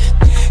hunt.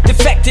 The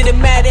fact of the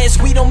matter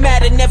is we don't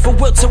matter, never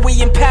will till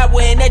we empower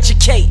and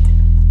educate.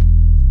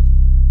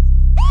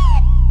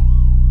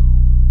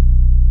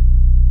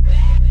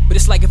 But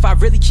it's like if I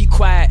really keep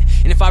quiet,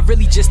 and if I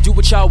really just do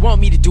what y'all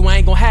want me to do, I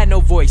ain't gonna have no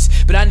voice.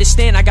 But I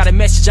understand I got a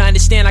message, I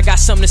understand I got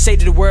something to say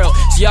to the world.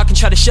 So y'all can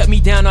try to shut me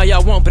down all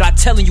y'all want, but I'm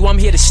telling you I'm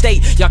here to stay.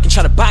 Y'all can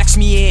try to box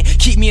me in,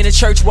 keep me in the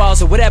church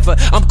walls or whatever,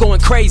 I'm going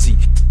crazy.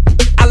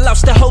 I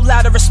lost a whole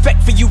lot of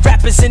respect for you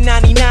rappers in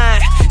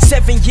 99.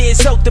 7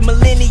 years old, the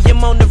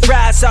millennium on the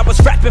rise. I was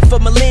rapping for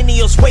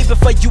millennials way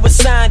before you were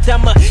signed.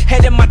 I'm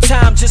ahead of my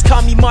time, just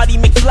call me Marty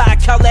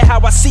McFly. Call it how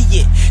I see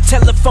it,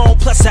 telephone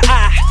plus an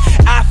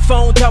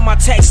iPhone, all my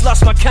texts,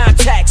 lost my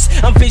contacts.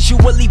 I'm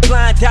visually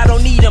blind, I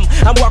don't need them.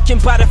 I'm walking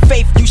by the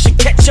faith, you should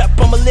catch up.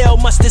 I'm a little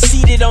mustard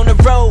seated on the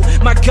road.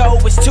 My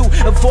goal is to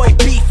avoid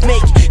beef,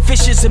 make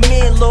fishes of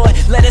men, Lord.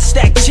 Let us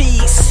stack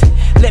cheese.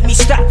 Let me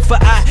stop for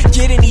I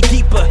get any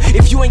deeper.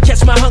 If you ain't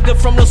catch my hunger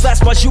from those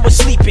last bars, you were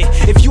sleeping.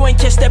 If you ain't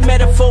catch that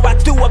metaphor I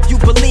threw up, you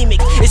bulimic.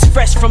 It's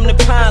fresh from the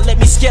pine, let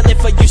me scale it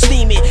for you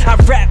steam it. I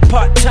rap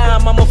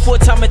part-time, I'm a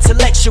full-time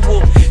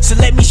intellectual. So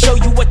let me show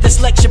you what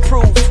this lecture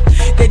prove.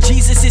 That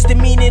Jesus is the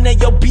meaning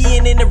of your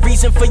being and the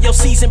reason for your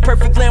season.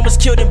 Perfect Lamb was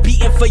killed and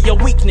beaten for your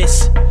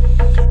weakness.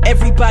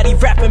 Everybody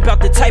rapping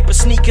about the type of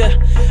sneaker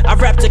I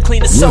rap to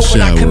clean the soul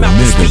when I come out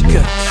the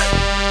speaker.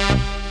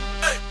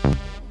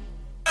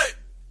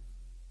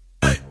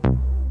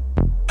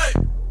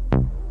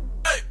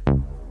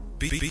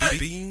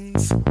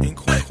 Beans and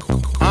corn.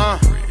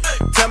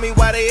 Tell me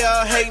why they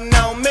all hating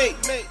on me.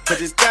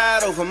 Cause it's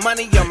God over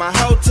money on my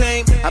whole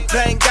team. I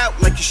bang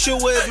out like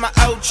Yeshua is my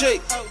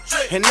OG.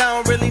 And I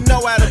don't really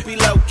know how to be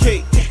low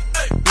key.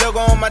 Logo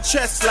on my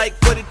chest like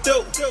what it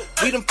do.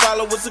 We them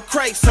followers of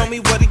Christ, tell me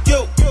what it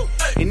do.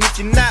 And if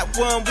you're not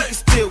one, we can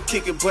still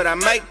kick it. But I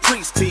might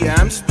preach to you,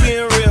 I'm just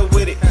being real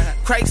with it.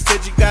 Christ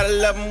said you gotta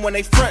love them when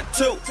they front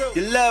too.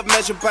 Your love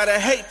measured by the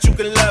hate you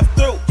can love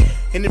through.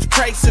 And if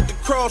Christ at the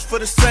cross for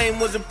the same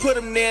was and put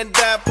him there and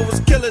died for his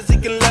killers, he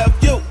can love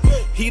you.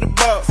 He the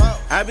boss,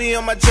 I be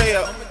on my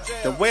J.O.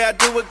 The way I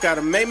do it, got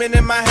a maiming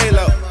in my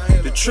halo.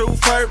 The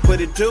truth hurt, but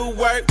it do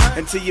work.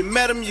 Until you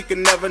met him, you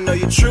can never know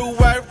your true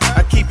worth.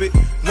 I keep it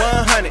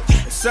 100.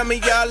 Some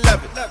of y'all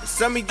love it,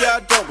 some of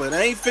y'all don't, but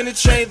I ain't finna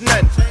change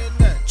nothing.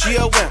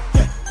 G.O.M.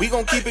 We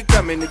gon' keep it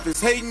coming. If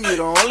it's hating, you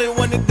the only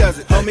one that does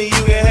it. Homie,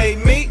 you can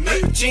hate me,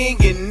 but you ain't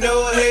getting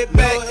no hate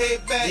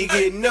back. You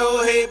get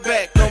no hate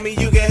back. Homie,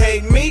 you can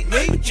hate me,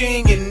 but you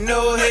ain't getting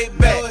no hate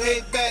back.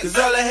 Cause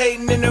all the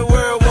hating in the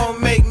world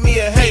won't make me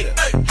a hater.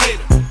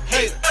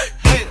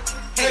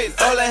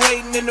 All the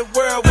hating in the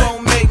world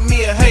won't make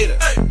me a hater.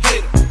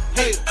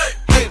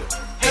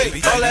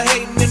 All the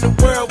hating in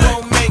the world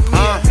won't make me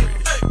a hater.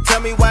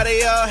 Tell me why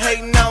they all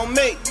hating on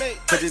me.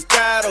 Cause it's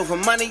God over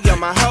money on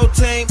my whole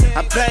team.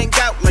 I bang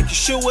out like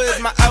Yeshua is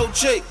my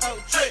OG.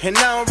 And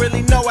I don't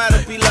really know how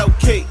to be low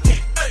key.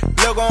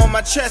 Logo on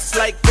my chest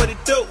like what it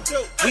do.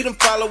 We them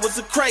followers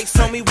of Christ,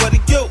 tell me what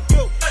it do.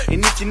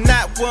 And if you're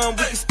not one,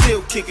 we can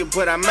still kick it.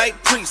 But I might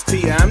preach to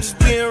you, I'm just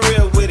being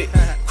real with it.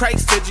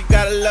 Christ said you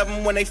gotta love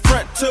them when they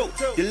front too.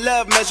 Your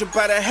love measured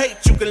by the hate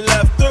you can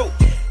love through.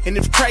 And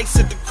if Christ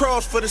at the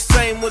cross for the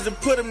same was and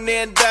put him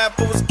there and died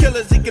for his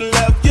killers, he can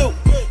love you.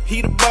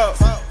 He the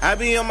boss, I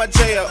be on my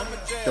J.O.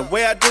 The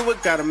way I do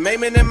it, got a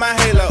maiming in my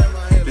halo.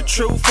 The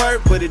truth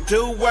hurt, but it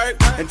do work.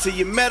 Until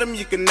you met him,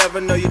 you can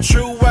never know your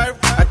true worth.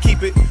 I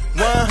keep it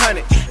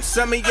 100.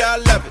 Some of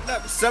y'all love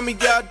it, some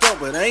of y'all don't,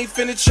 but I ain't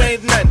finna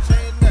change nothing.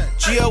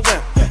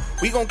 G.O.M.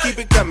 We gon' keep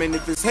it coming.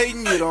 If it's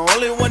hating, you the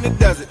only one that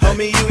does it.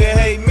 Homie, you can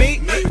hate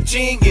me, but you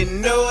ain't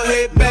getting no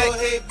hate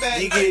back.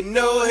 You get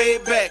no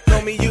hate back.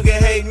 Homie, you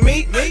can hate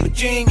me,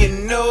 but you ain't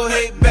getting no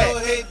hate back.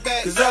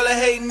 Cause all the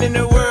hating in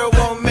the world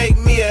won't make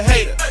me a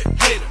hater.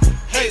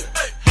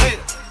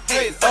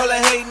 All the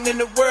hating in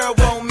the world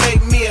won't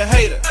make me a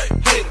hater.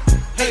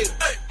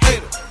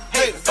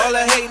 All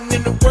the hating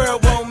in the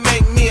world won't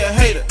make me a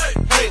hater.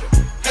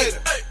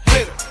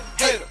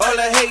 All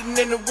the hating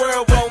in the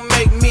world won't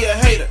make me a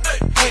hater.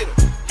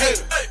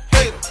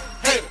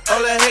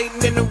 All the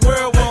hating in the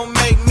world won't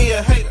make me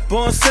a hater.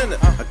 Born sinner,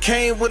 I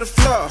came with a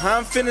flaw. how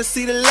I'm finna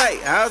see the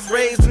light. I was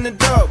raised in the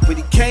dark, but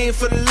he came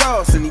for the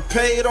lost, and he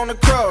paid on the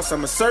cross.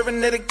 I'm a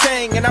servant of the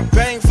king, and I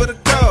bang for the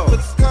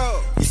cause.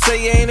 You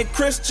say you ain't a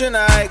Christian,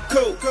 alright,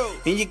 cool.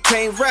 And you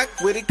can't rock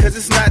with it, cause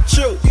it's not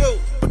true.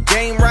 But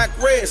Game Rock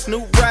red,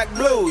 Snoop Rock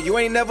blue. You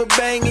ain't never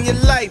bang in your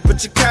life,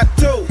 but you caught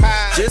two.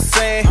 Just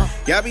saying,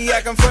 y'all be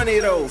acting funny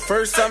though.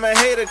 First I'm a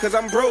hater, cause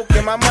I'm broke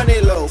and my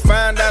money low.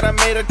 Find out I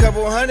made a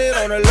couple hundred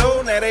on the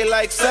low, now they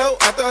like so.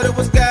 I thought it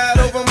was God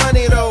over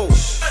money though.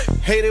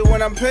 Hate it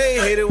when I'm paid,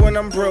 hate it when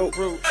I'm broke.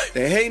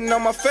 They hating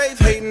on my faith,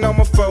 hating on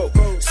my folk.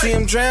 See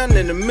them drown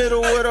in the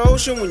middle of the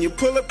ocean. When you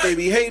pull up, they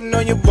be hating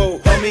on your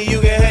boat. Homie, you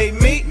can hate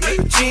me,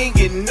 but you ain't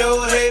getting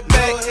no hate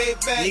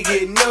back. You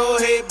get no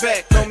hate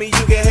back. Homie,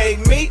 you can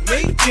hate me,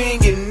 but you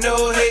ain't getting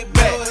no hate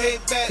back.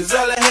 Cause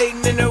all the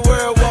hating in the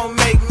world won't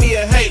make me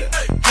a hater.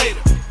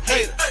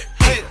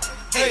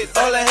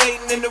 All the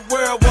hating in the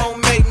world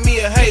won't make me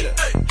a hater.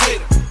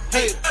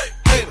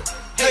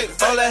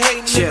 All the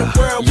hating in the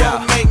world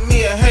won't make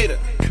me a hater.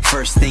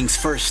 First things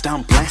first,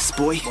 I'm blessed,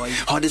 boy.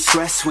 All the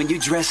stress when you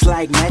dress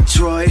like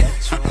Metroid.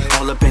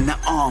 All up in the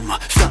armor,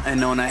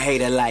 stunting on a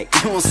hater like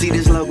you won't see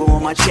this logo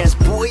on my chest,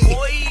 boy.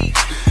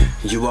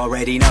 You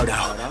already know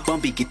though.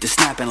 Bumpy get to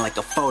snapping like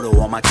a photo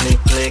on my click.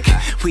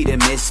 We the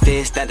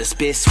misfits that'll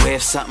spit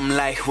swift. Something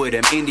like where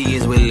them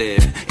Indians will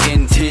live.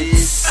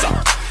 Intense.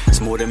 It's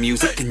more the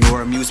music than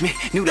your amusement.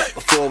 Knew that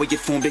before we get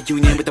formed a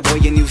union with the boy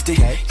in Houston.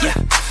 Yeah,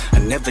 I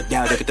never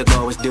doubted what the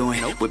law was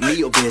doing. With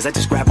me or biz, I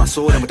just grabbed my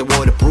sword and with the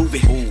war to prove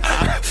it.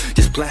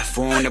 This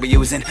platform that we're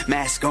using,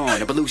 mask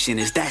on. Evolution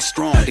is that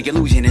strong. The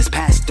illusion is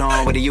passed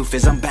on. Where the youth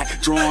is, I'm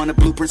back drawing the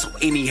blueprint. So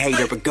any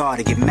hater regard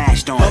to get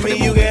mashed on. Homie,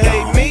 you can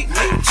hate me,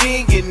 but you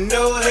ain't getting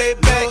no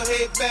hate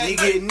back. You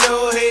get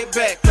no hate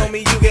back. Homie,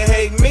 you can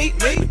hate me,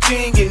 but you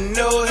ain't getting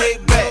no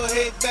hate back.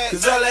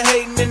 Cause all the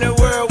hating in the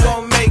world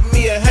won't make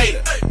me a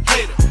hater.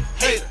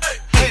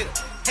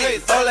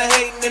 All the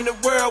hating in the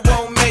world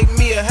won't make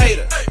me a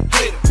hater.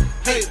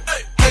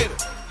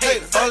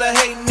 All the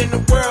hating in the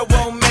world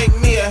won't make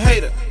me a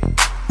hater.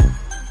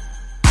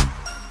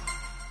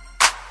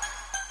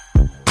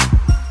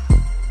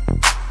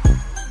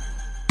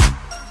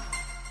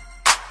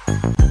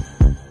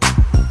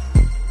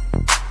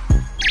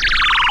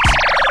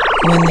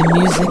 When the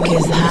music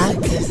is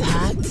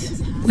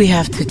hot, we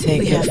have to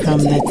take it from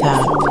the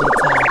top.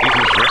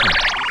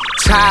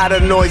 Tired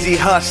of noisy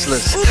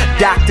hustlers,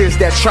 doctors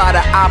that try to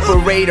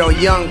operate on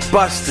young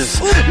busters,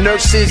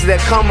 nurses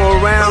that come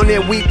around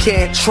and we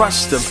can't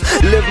trust them.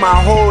 Live my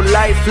whole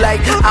life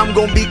like I'm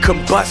gonna be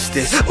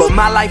combusted, but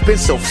my life been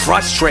so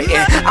frustrating.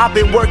 I've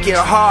been working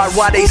hard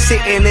while they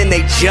sitting and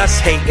they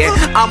just hating.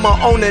 I'ma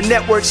own a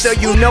network so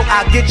you know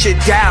I'll get your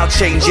dial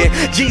changing.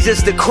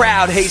 Jesus, the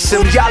crowd hates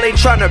him. Y'all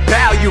ain't tryna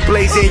bow, you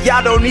blazing.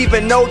 Y'all don't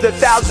even know the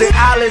 1,000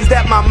 islands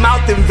that my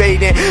mouth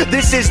invading.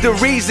 This is the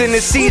reason,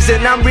 the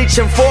season I'm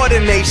reaching for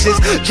the nations.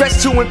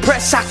 Dressed to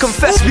impress, I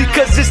confess,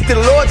 because it's the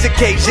Lord's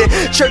occasion.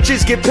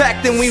 Churches get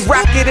packed and we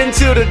rock it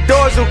until the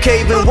doors will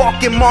cave in.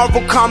 Walking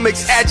Marvel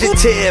Comics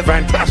adjective.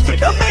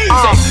 Fantastic,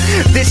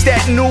 amazing. This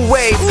that new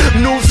wave,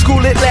 new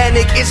school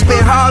Atlantic. It's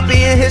been hard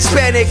being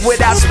Hispanic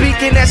without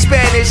speaking that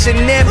Spanish.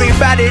 And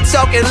everybody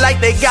talking like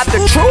they got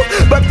the truth,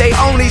 but they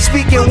only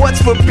speaking what's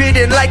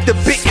forbidden like the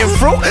bitten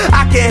fruit.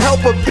 I can't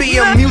help but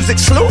be a music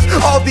sleuth.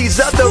 All these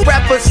other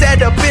rappers set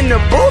up in the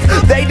booth,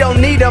 they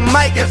don't need a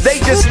mic, they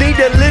just need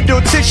a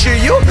little tissue.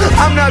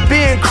 I'm not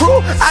being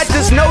cruel, I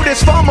just know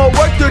there's far more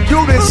work to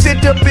do than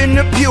sit up in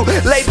the pew.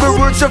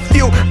 Laborers are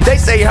few, they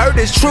say hurt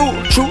is true,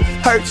 truth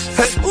hurts.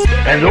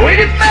 And the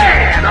wicked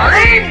man, an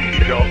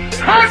angel,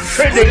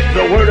 contradicts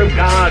the word of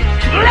God.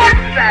 Let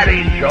that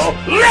angel,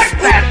 let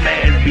that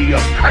man be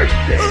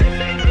accursed.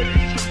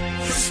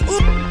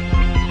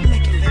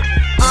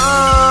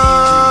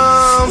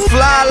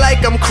 Fly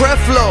like I'm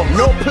Creflo,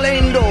 no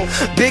plane though.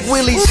 Big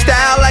Willie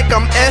style like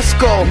I'm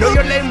Esco. Know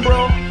your name,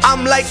 bro.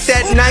 I'm like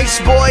that nice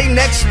boy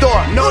next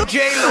door. No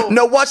J-Lo.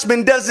 No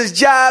watchman does his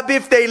job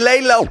if they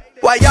lay low.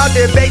 While y'all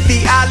debate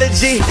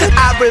theology,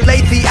 I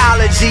relate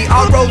theology.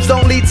 Our roads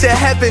don't lead to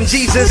heaven,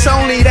 Jesus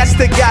only, that's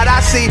the God I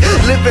see.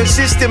 Living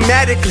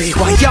systematically,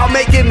 while y'all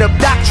making up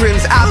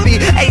doctrines, I be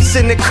ace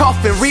in the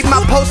coffin. Read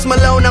my Post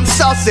Malone, I'm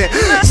saucing.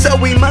 So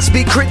we must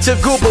be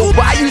critical, but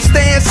why you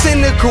staying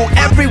cynical?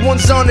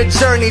 Everyone's on a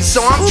journey, so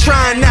I'm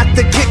trying not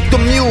to kick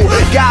the mule.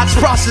 God's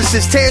process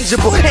is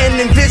tangible and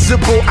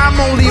invisible. I'm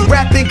only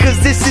rapping cause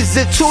this is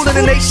a tool of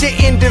the nation,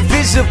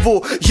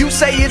 indivisible. You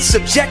say it's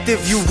subjective,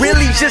 you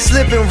really just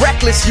living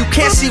reckless. You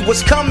can't see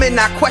what's coming,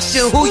 I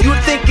question who you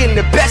thinking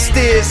the best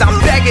is. I'm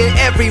begging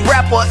every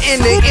rapper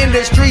in the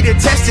industry to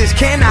test this.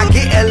 Can I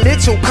get a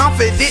little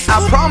confident?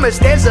 I promise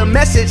there's a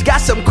message.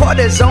 Got some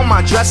quarters on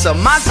my dresser,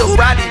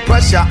 Maserati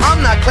pressure.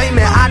 I'm not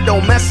claiming I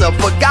don't mess up,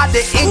 but God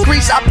the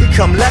increase, I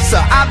become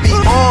lesser. I be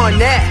on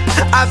that,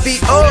 I be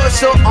oh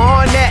so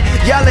on that.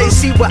 Y'all ain't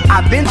see what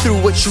I've been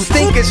through. What you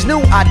think is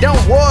new, I don't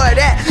war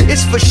that.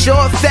 It's for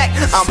sure fact,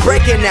 I'm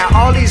breaking down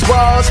all these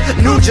walls,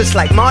 new just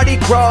like Mardi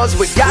Gras.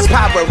 With God's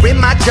power in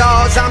my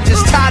jaws. I'm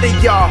just tired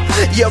of y'all.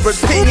 Your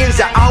opinions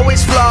are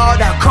always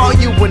flawed. I'll call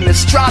you an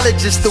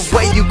astrologist the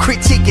way you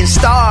critiquing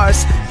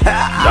stars.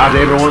 Not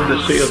everyone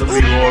that saith unto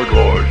me, Lord,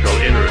 Lord,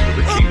 shall enter into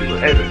the kingdom of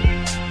heaven,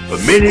 but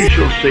many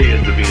shall say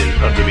unto me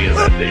in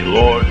that day,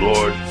 Lord,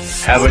 Lord,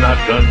 have I not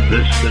done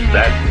this and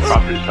that, and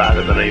prophesied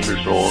of the name and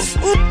so on?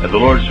 And the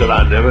Lord said,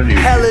 I never knew you.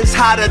 Hell is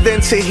hotter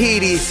than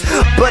Tahiti,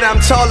 but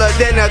I'm taller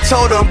than a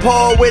totem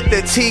pole with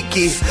the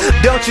tiki.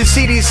 Don't you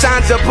see these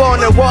signs up on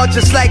the wall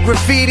just like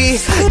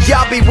graffiti?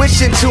 Y'all be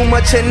wishing too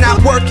much and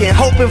not working,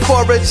 hoping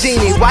for a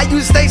genie. Why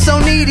you stay so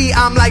needy?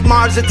 I'm like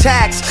Mars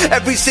Attacks.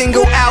 Every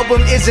single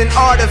album is an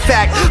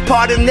artifact.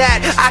 Pardon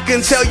that, I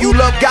can tell you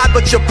love God,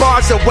 but your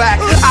bars are whack.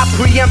 I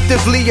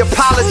preemptively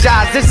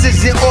apologize. This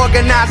isn't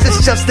organized,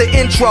 it's just the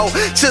intro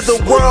to the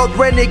World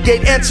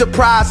Renegade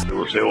Enterprise. They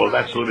will say, well,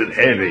 that's a little bit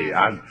heavy.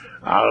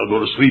 I'll go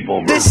to sleep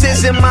on This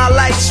isn't my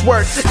life's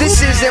work,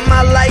 this isn't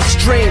my life's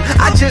dream.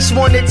 I just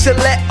wanted to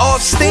let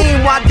off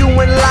steam while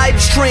doing live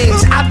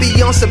streams. I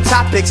be on some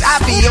topics,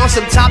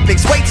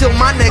 Wait till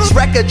my next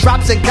record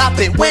drops and cop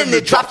it. When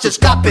it drops,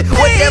 just cop it.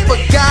 Whatever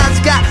God's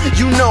got,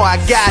 you know I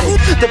got it.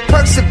 The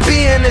perks of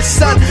being a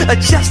son,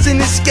 adjusting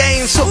this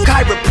game so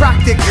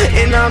chiropractic.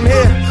 And I'm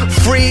here,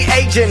 free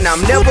agent,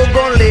 I'm never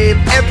gonna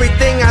live.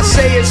 Everything I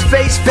say is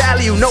face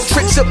value, no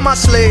tricks up my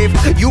sleeve.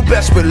 You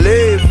best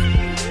believe.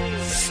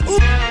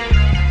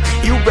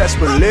 You best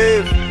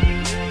believe.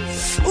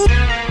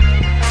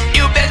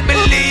 You best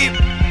believe.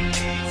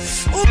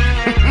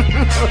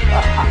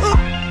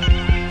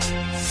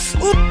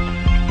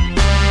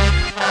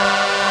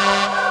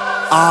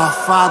 Our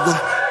Father,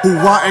 who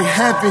art in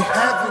heaven,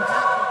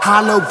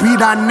 hallowed be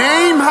thy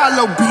name,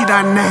 hallowed be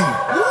thy name.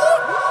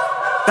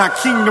 Thy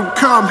kingdom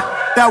come,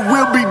 thy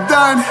will be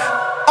done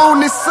on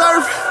this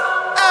earth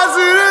as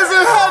it is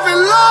in heaven,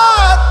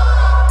 Lord.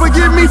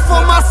 Forgive me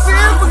for my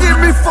sins, forgive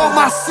me for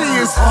my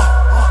sins.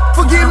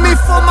 Forgive me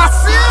for my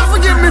sins,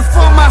 forgive me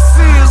for my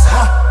sins.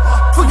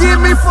 Forgive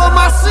me for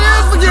my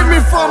sins, forgive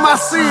me for my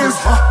sins.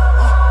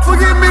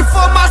 Forgive me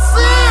for my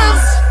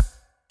sins.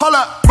 Hold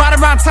up, right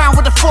around town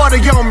with the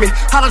 40 on me.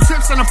 Hollow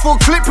tips and a full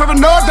clip,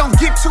 paranoid, don't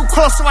get too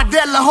close so I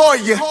dare La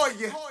Jolla.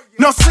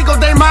 No single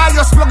day mile,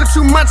 you're smoking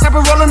too much. I've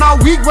been rolling all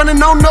week, running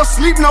on no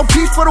sleep, no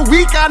peace for the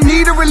week. I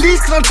need a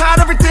release, cause I'm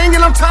tired of everything,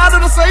 and I'm tired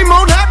of the same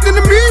old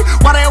happening to me.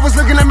 Why they always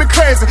looking at me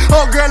crazy?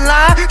 Oh, girl,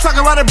 lying,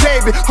 talking about a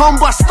baby.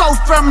 Homeboy stole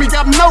from me,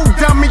 I'm no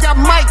dummy, I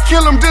might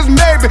kill him, just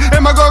maybe.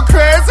 Am I going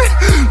crazy?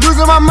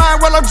 Losing my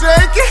mind while I'm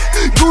drinking.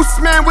 Goose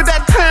man with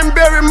that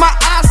cranberry, my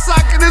eye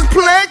socket is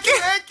planky.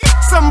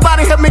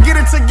 Somebody help me get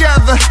it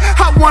together.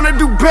 I wanna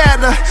do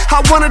better,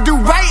 I wanna do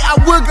right. I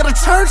would go to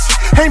church,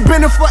 ain't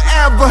been here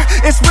forever.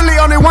 It's really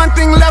only one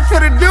thing left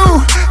here to do.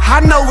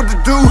 I know what to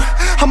do.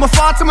 I'ma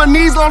fall to my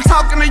knees while I'm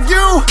talking to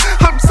you.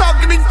 I'm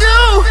talking to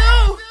you.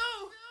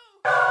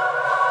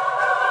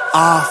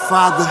 Our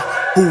Father,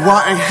 who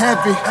art in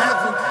heaven,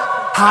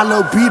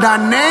 hallowed be thy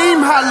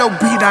name, hallowed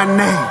be thy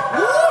name.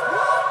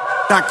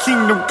 Thy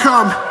kingdom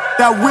come,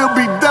 thy will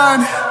be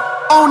done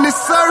on this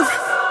earth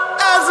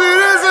as it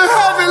is in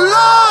heaven,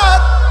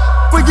 Lord.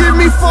 Forgive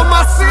me for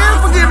my sins,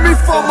 forgive me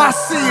for my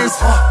sins.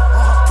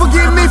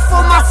 Forgive me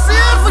for my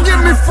sins,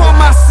 forgive me for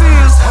my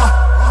sins.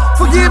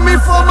 Forgive me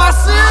for my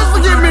sins,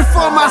 forgive me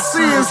for my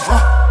sins.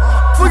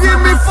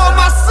 Forgive me for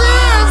my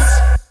sins.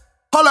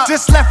 Hold up,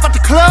 just left at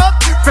the club,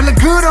 feeling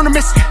good on the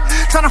mission.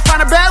 Tryna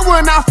find a bad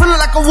one, now feeling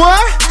like a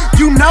what?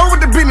 You know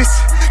what the business.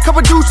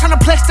 Couple dudes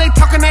tryna flex, they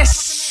talking that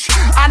shh.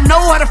 I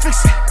know how to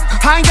fix it.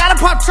 I ain't got a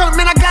pop trunk,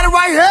 man, I got it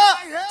right here.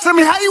 Tell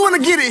me how you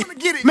wanna get it.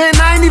 Man,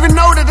 I ain't even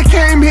know that they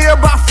came here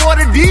about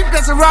 40 deep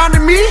that's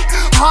surrounding me.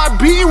 Heart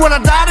beating when I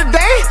die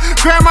today.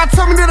 Grandma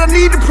told me that I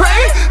need to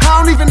pray.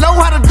 I don't even know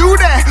how to do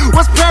that.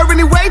 What's prayer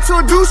anyway to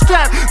a do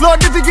strap?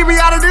 Lord, if you get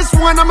me out of this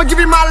one, I'ma give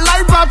you my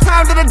life. About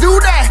time that I do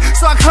that.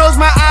 So I close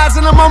my eyes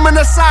in a moment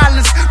of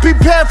silence.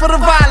 Prepare for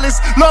the violence.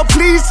 Lord,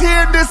 please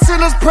hear this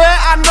sinner's prayer.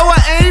 I know I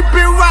ain't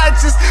been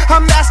righteous.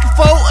 I'm asking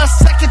for a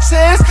second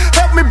chance.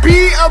 Help me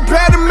be a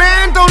better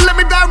man. Don't let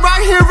me die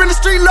right here in the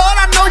street, Lord.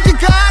 I know you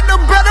got no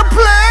better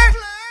plan.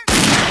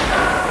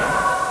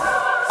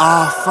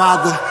 Our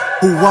Father,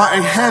 who art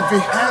in heaven,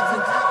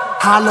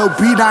 hallowed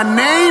be thy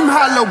name,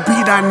 hallowed be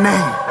thy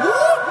name.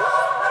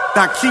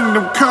 Thy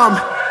kingdom come,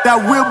 thy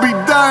will be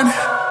done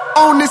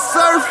on this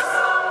earth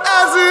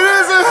as it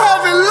is in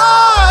heaven,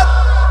 Lord.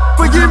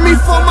 Forgive me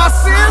for my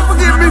sins,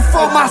 forgive me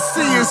for my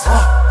sins.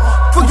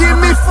 Forgive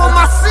me for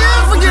my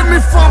sins, forgive me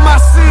for my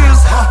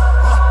sins.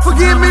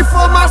 Forgive me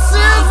for my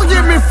sins,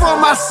 forgive me for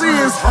my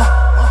sins.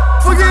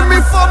 Forgive me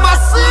for my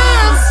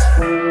sins.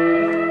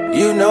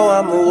 You know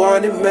I'm a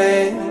wanted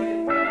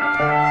man,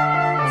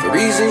 for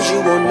reasons you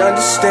won't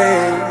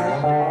understand.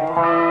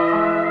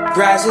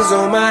 Prices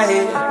on my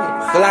head,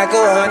 feel like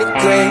 100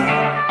 grand,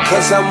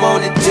 cause I'm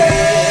on the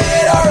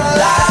dead or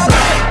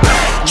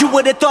alive. You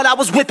would've thought I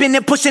was whipping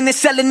and pushing and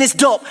selling this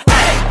dope.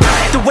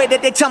 The way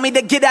that they tell me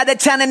to get out of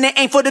town and they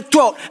ain't for the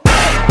throat.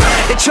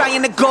 They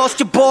trying to ghost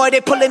your boy, they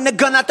pulling the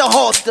gun out the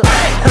holster.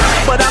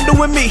 But I'm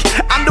doing me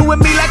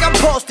like I'm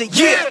posted,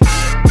 yeah.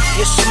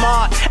 You're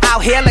smart,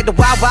 out here like the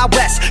Wild Wild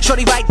West.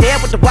 Shorty right there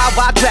with the wild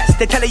wild dress.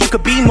 They tell her you could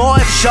be more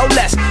if you show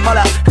less.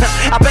 Hold up,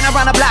 I've been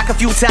around the block a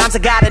few times.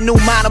 I got a new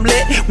mind, I'm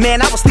lit.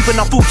 Man, I was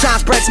sleeping on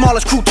futons, bread small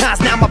as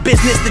croutons. Now my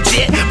business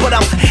legit. But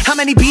how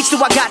many beats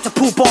do I got to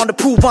poop on to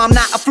prove I'm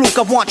not a fluke?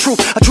 I want truth,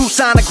 a true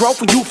sign of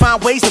growth. When you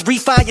find ways to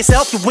refine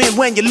yourself, you win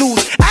when you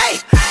lose. Hey,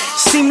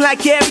 seem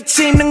like every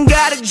team done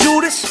got a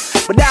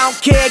Judas, but I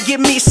don't care. Give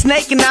me a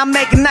snake and I'll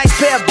make a nice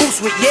pair of boots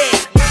with, yeah.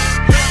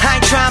 I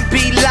ain't tryna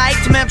be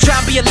liked, man, I'm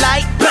tryna be a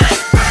light, bang.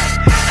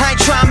 I ain't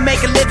tryna make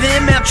a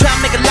living, man, I'm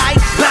tryna make a light,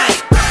 bang.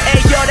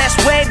 Hey, yo, that's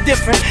way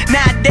different.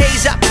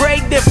 Nowadays, I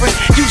pray different.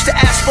 Used to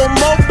ask for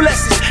more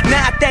blessings,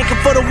 now I thank him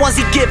for the ones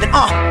he given,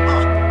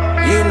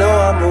 You know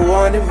I'm a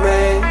wanted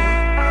man,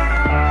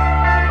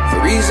 for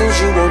reasons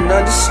you won't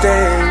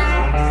understand.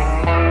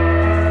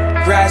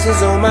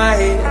 Prices on my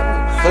head,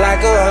 for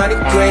like 100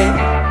 grand.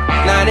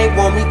 Now they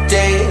want me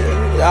dead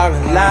or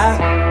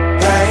alive,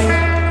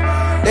 bang.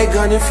 They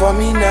gunning for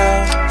me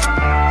now,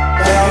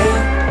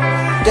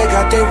 bang. They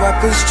got their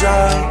weapons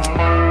drawn,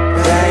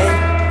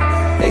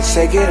 bang. They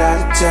say get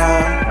out of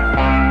town,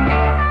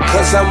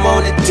 cause I'm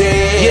on the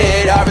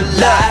dead or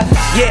alive.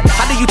 Yeah,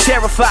 how do you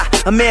terrify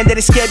a man that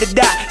is scared to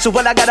die? So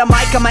while I got a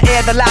mic, I'ma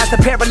air the lies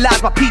that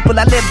paralyze my people.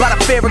 I live by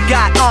the fear of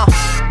God, I'm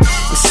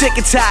sick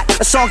and tired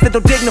of songs that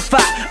don't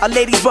dignify our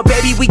ladies, but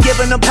baby, we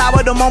giving them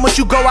power. The moment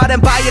you go out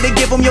and buy it and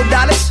give them your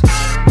dollars.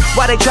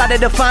 Why they try to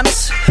define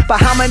us?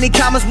 By how many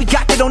commas we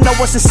got, they don't know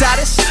what's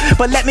inside us.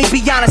 But let me be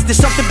honest,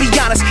 there's something be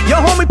honest. Yo,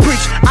 homie,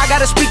 preach, I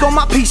gotta speak on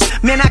my piece.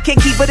 Man, I can't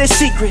keep it a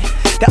secret.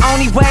 The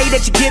only way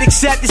that you get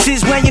acceptance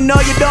is when you know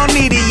you don't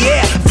need it,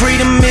 yeah.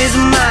 Freedom is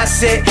a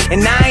mindset,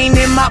 and I ain't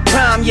in my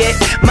prime yet.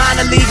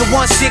 Minor league of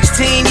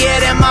 116, yeah,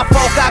 that my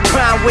folk I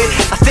grind with.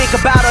 I think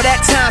about all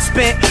that time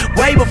spent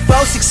way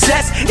before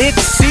success. If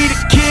you see the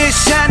kids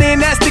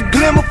shining, that's the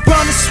glimmer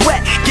from the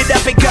sweat. Get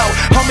up and go,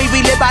 homie,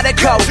 we live by the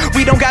code.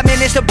 We don't got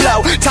minutes to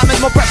blow. Time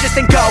is more precious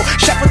than gold.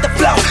 Chef with the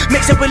flow,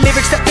 mix it with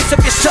lyrics that fix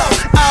up your soul.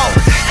 Oh,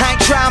 I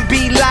ain't tryna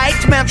be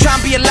liked, man, I'm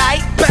tryna be a light.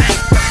 Bang.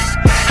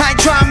 I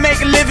ain't tryna make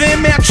a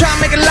living, man, I'm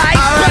tryna make a life.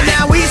 Alright,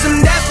 now we some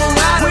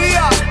desperados. We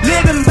are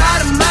living by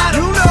the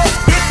motto. You know,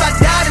 if I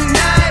die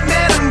tonight,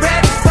 man, I'm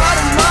ready for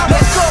tomorrow.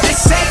 Let's go. They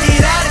say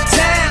get out of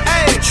town.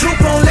 Hey, the truth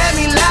won't let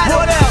me lie.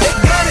 What else? They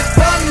gun it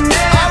for me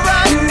now.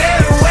 Alright, and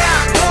everywhere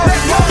I go,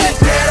 let's roll it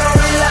dead or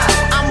alive.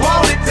 I'm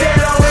on it dead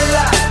or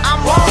alive.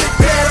 I'm on it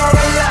dead or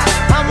alive.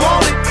 I'm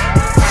on it.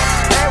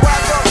 Everywhere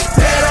I go,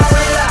 dead or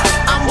alive.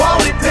 I'm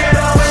on it dead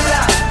or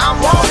alive.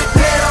 I'm on it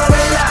dead or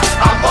alive.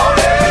 I'm on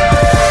it.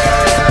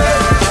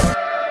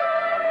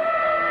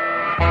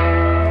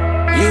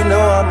 You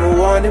know I'm a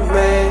wanted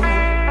man,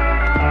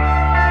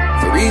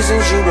 for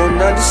reasons you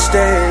won't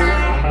understand.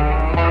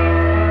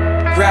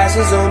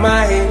 Prices on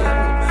my head,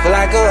 for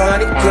like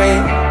 100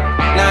 grand.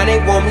 Now they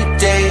want me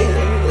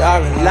dead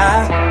or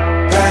alive,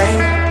 bang.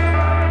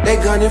 They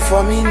gunning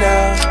for me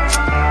now,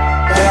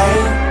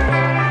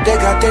 bang. They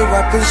got their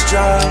weapons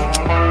drawn,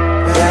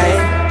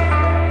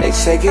 bang. They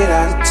say get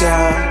out of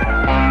town,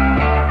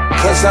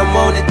 cause I'm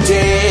on the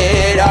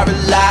dead or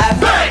alive,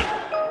 bang.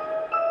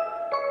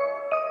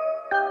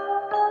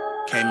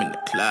 Came in the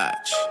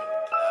clutch.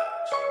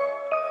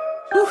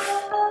 Whew.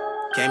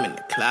 Came in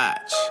the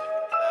clutch.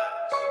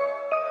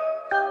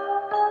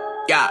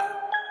 Yeah.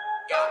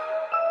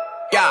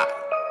 Yeah.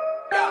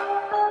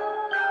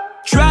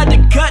 Tried to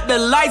cut the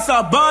lights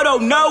off, but oh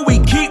no, we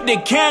keep the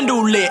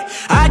candle lit.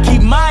 I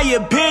keep my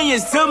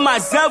opinions to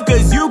myself,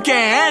 cause you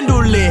can't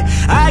handle it.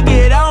 I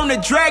get on the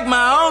track,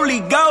 my only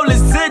goal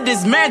is to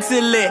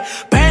dismantle it.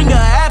 Banger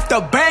after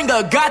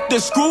banger, got the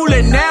screw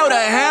and now the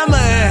hammer.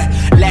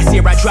 Last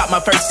year I dropped my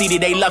first CD,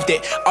 they loved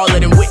it. All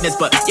of them witness,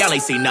 but y'all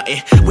ain't seen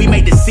nothing. We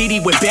made the CD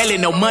with barely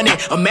no money.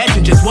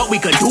 Imagine just what we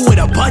could do with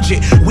a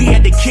budget. We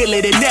had to kill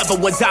it, it never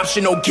was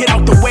optional. Get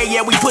out the way,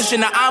 yeah, we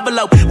pushing the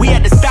envelope. We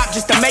had to stop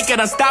just to make it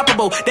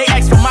unstoppable. They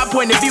asked for my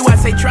point of view, I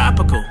say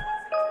tropical.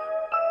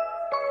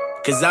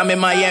 Cause I'm in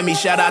Miami,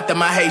 shout out to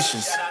my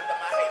Haitians.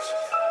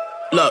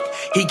 Look,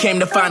 he came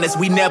to find us,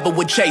 we never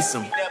would chase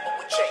him.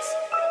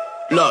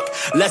 Look,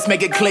 let's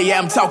make it clear, yeah,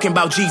 I'm talking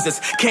about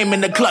Jesus. Came in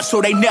the clutch so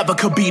they never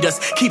could beat us.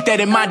 Keep that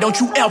in mind, don't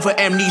you ever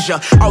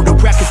amnesia. All the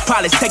rappers,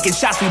 pilots, taking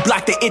shots, we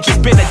blocked the itches.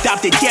 Been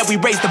adopted, yeah, we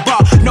raised the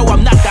bar. No,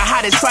 I'm not the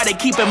hottest, try to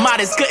keep it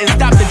modest. Couldn't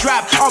stop the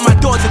drive, all my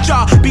doors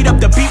ajar. Beat up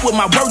the beat with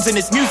my words in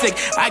this music.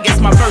 I guess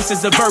my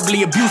verses are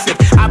verbally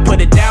abusive. I put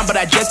it down, but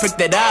I just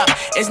picked it up.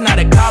 It's not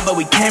a car, but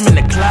we came in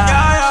the club.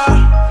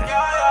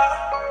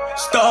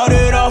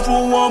 Started off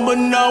with one, but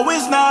no,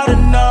 it's not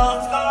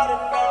enough.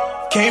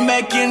 Came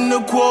back in the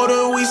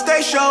quarter, we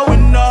stay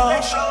showing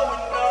up.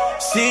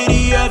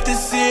 City after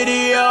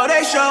city, all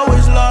they show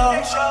is love.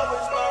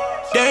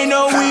 They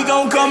know we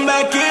gon' come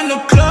back in the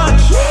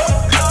clutch.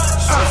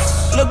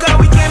 Look how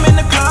we came in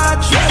the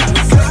clutch.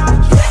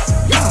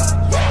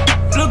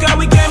 Look how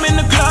we came in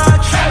the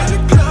clutch.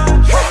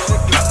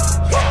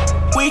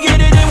 We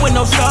get it in with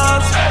no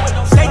subs.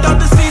 They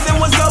thought the season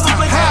was over,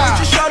 but now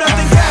we just showed up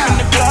and came in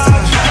the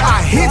clutch.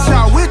 I hit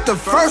y'all with the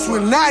first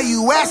one, now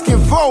you asking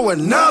for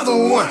another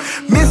one.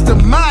 Mr.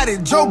 Mighty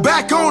Joe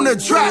back on the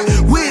track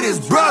with his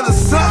brother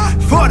son.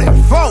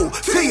 44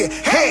 to your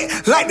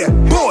head like that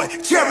boy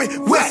Jerry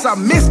West. I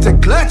missed the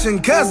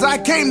clutching cause I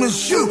came to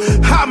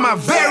shoot how my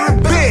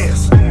very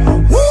best.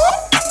 Woo!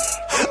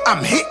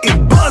 I'm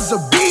hitting buzzer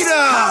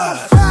beaters.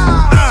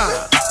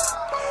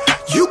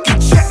 You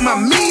can check my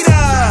meter.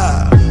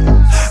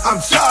 I'm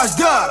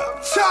charged up.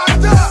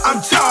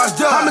 I'm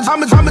charged up.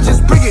 I'ma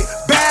just bring it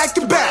back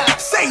to back.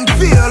 Same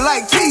feel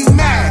like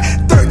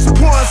T-Mac. 13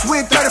 points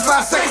with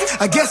 35 seconds.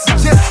 I guess it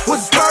just was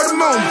a spur of the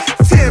moment.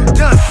 Tim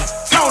Duncan,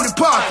 Tony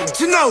Parker,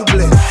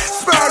 Ginobili,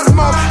 spur of the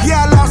moment.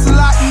 Yeah, I lost a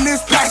lot in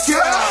this past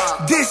year.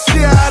 This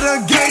year I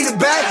done gained it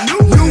back.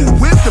 New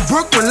whip, the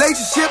Brook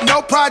relationship,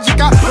 no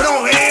project I put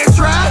on air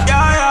track.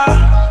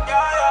 Yeah.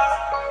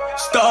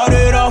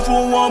 Started off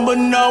with one, but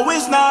no,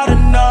 it's not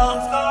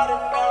enough.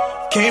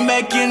 Came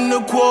back in the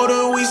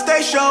quarter, we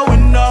stay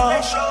showing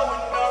up.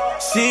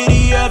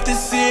 City after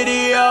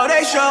city, all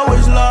they show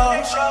is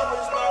love.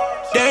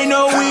 They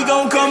know we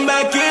gon' come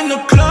back in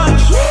the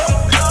clutch.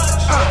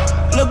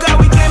 Look how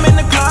we came in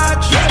the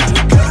clutch.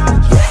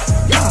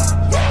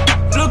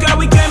 Look how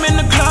we came in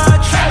the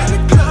clutch.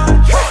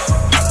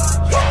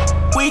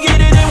 We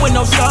get it in with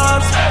no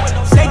subs.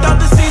 They thought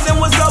the season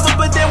was over,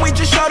 but then we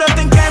just showed up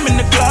and came in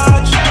the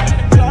clutch.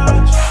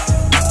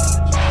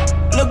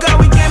 Look how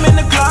we came in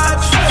the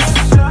clutch.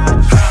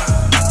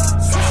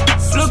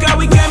 Look how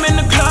we came in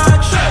the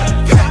clutch.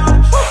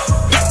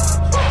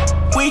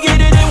 We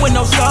get it in with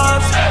no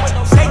subs.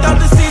 They thought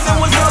the season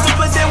was over,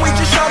 but then we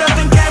just showed up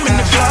and came in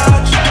the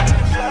clutch.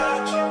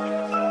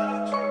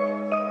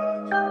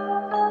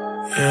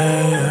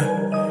 Yeah.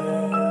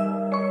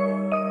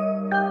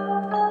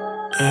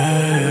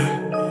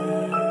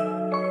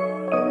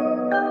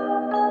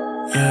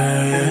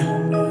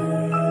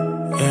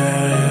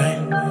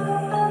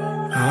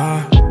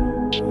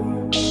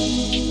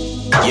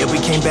 Yeah, we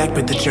came back,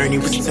 but the journey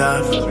was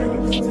tough.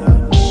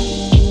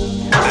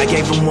 I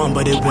gave them one,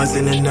 but it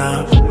wasn't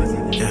enough.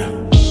 Yeah.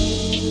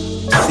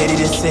 City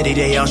to city,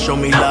 they all show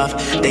me love.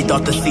 They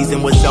thought the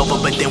season was over,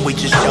 but then we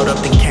just showed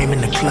up and came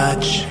in the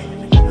clutch.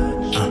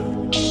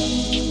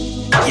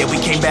 Yeah, we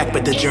came back,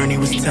 but the journey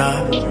was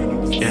tough.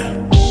 Yeah.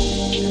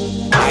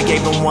 I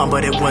gave them one,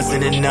 but it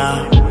wasn't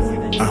enough.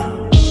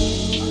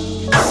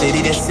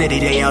 City to city,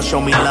 they all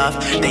show me love.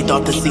 They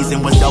thought the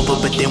season was over,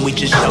 but then we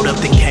just showed up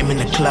and came in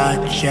the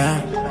clutch. Yeah.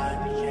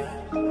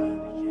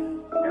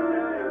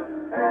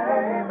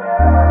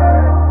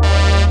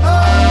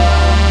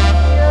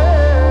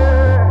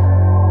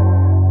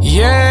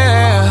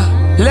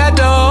 Yeah, let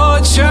the whole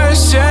church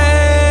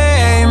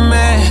say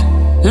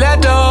amen.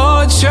 Let the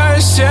whole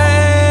church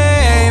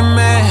say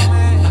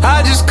amen.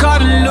 I just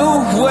caught a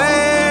new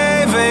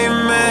wave,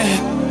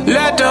 amen.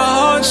 Let the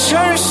whole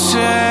church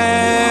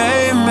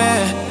say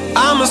amen.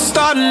 I'ma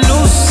start a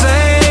new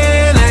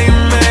saying,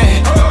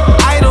 amen.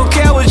 I don't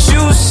care what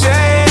you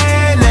say,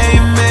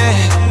 amen.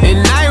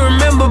 And I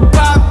remember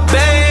pop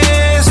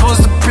bands was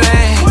the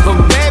plan.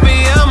 But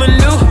baby, I'm a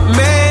new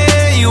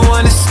man, you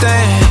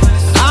understand.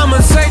 I'ma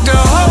take the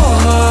whole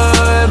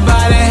hood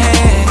by the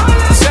hand.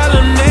 Tell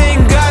them they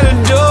ain't gotta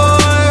do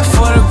it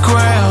for the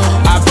ground.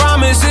 I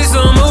promise it's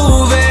a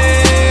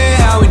movie,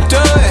 how we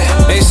do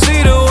it. They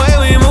see the way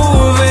we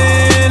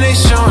moving, they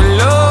showing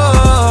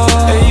love.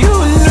 And you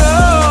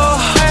know,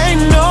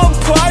 ain't no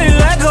party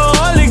like a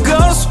Holy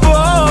Ghost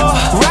ball.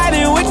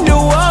 Riding with the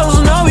walls,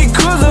 know we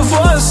cruising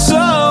for a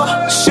soul.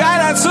 Shout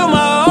out to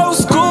my old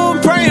school,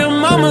 praying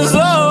mama's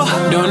low.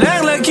 Don't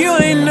act like you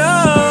ain't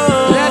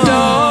know. Let the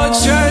whole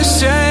church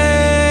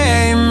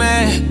say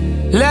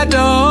amen. Let the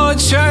whole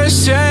church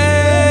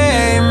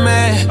say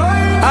amen.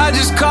 I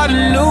just caught a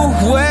new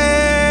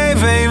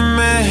wave,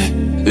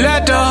 amen.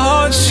 Let the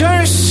whole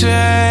church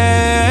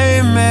say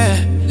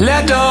amen.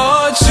 Let the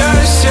whole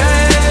church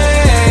say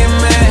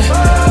amen.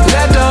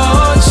 Let the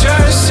whole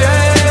church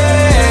say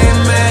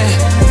amen.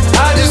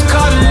 I just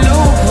caught a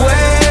new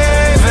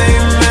wave,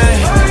 amen.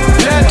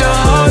 Let the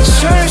whole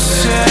church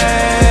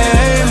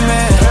say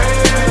amen.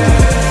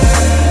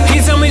 He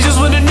told me just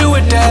what to do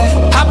with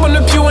that. Hop on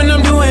the pew and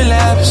I'm doing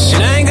laps.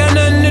 And I ain't got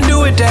nothing to do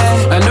with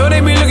that. I know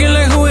they be looking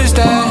like, who is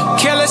that?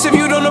 Careless if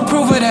you don't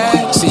approve of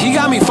that. See, he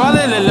got me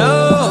falling in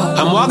love.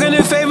 I'm walking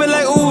in favor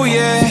like, ooh,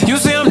 yeah. You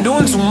say I'm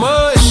doing too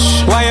much.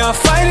 Why y'all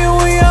fighting?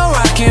 We all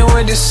rocking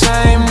with the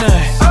same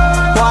name.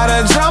 Why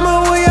the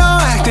drama? We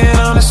all acting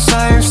on the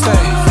same stage.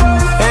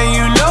 And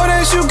you know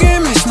that you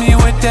can miss me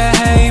with that,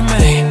 hey,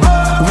 man.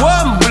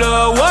 One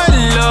blood, one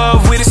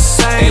love, we the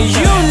same. And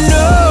you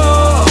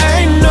know,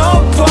 ain't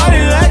no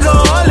party like a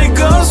Holy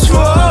Ghost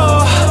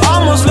floor.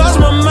 Almost lost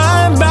my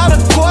mind, about a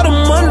quarter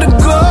month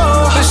ago.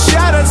 A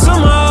shout out to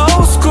my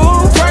old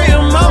school,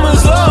 praying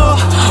mama's low.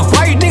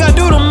 Why you think I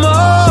do the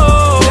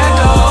most? Let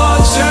the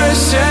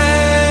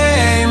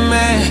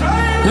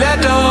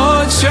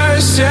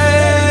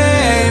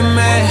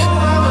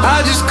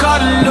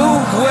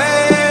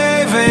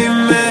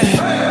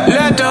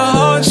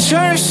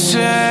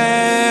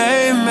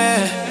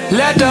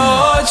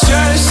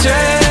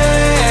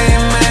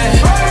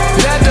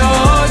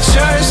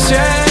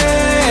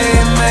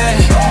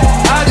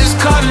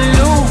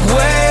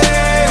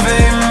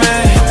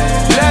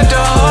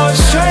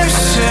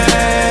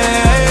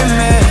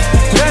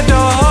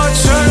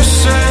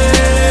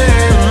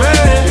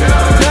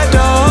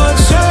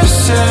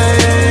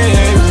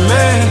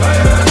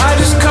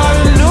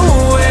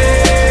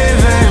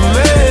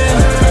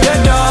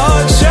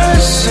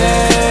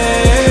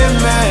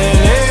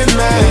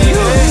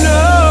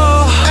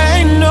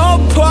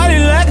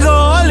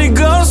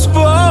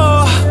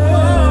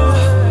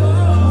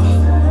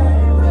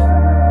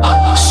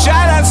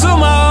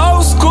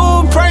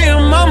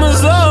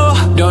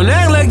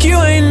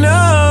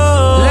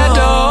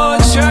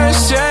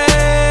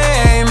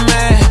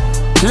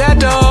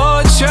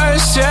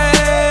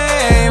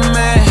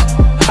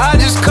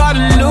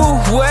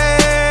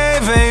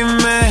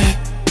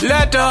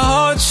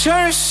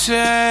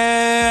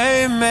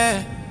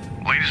amen.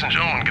 Ladies and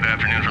gentlemen, good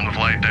afternoon from the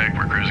flight deck.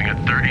 We're cruising at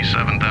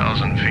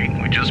 37,000 feet.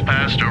 We just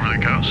passed over the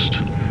coast.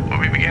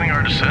 We'll be beginning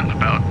our descent in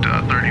about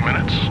 30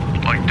 minutes.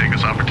 I'd like to take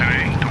this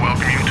opportunity to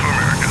welcome you to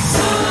America.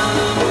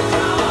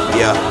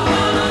 Yeah.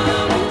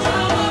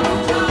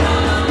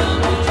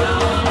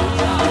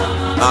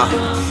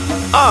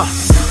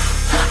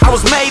 I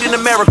was made in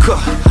America,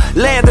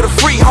 land of the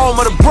free, home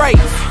of the brave.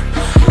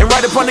 And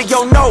right up under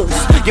your nose,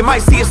 you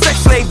might see a sex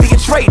slave being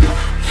traded.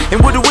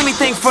 And would do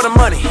anything for the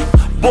money.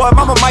 Boy,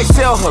 mama might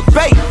sell her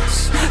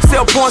babies.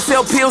 Sell porn,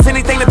 sell pills,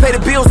 anything to pay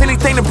the bills,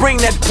 anything to bring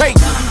that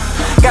paper.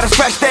 Gotta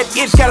scratch that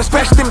itch, gotta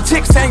scratch them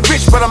ticks. Ain't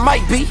rich, but I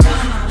might be.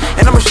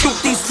 And I'ma shoot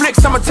these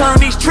flicks, I'ma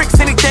turn these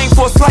tricks, anything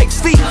for a slight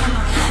fee.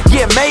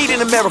 Yeah, made in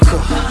America.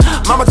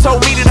 Mama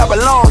told me that I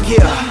belong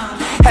here.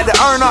 Had to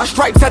earn our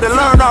stripes, had to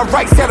learn our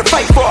rights, had to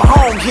fight for a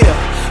home here.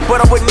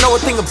 But I wouldn't know a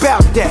thing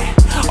about that.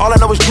 All I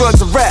know is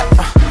drugs and rap.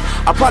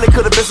 I probably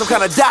could have been some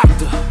kind of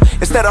doctor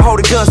instead of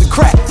holding guns and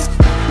crack.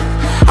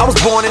 I was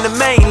born in the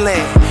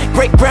mainland,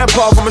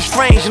 great-grandpa from a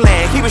strange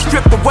land. He was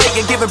stripped away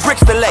and given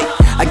bricks to lay.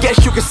 I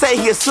guess you could say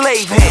he a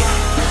slave hand,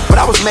 but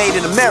I was made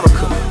in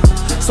America,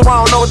 so I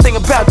don't know a thing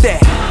about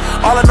that.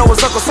 All I know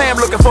is Uncle Sam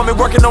looking for me,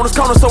 working on his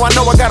corner, so I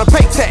know I gotta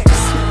pay tax.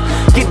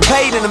 Getting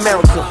paid in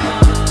America,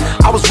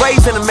 I was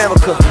raised in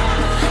America,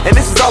 and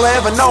this is all I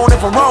ever known. If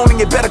I'm wrong, then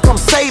you better come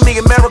save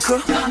me, America.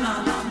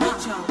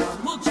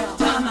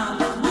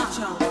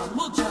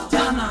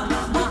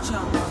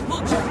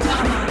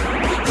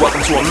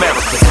 Welcome to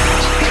America.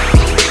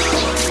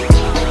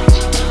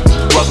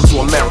 Welcome to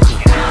America.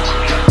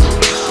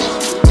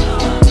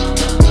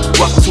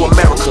 Welcome to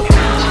America.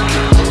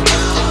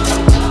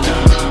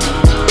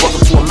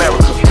 Welcome to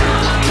America.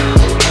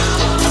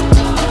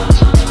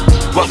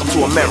 Welcome to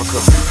America.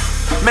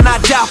 Man, I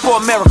die for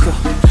America.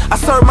 I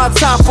served my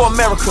time for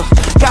America.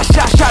 Got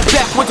shot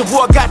back, went to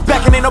war, got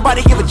back, and ain't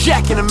nobody give a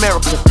jack in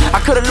America. I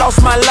could've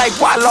lost my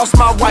life, why I lost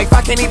my wife?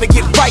 I can't even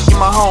get right in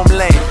my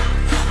homeland.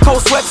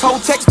 Cold sweats, whole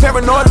text,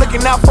 paranoid,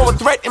 looking out for a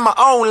threat in my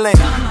own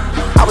land.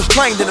 I was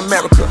trained in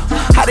America.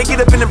 How they get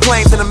up in the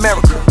planes in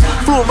America?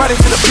 Flew right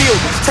into the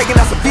buildings, taking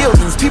out the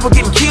buildings. People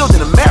getting killed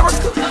in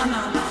America.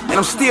 And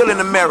I'm still in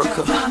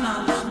America.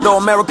 Though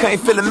America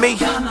ain't feeling me,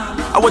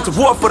 I went to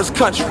war for this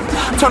country.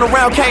 Turned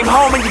around, came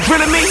home, and you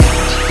drilling me?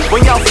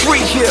 When y'all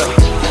free here,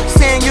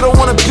 saying you don't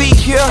wanna be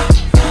here,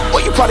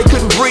 well, you probably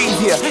couldn't breathe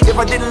here if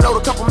I didn't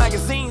load a couple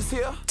magazines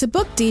here. To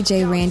book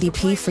DJ Randy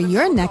P for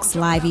your next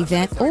live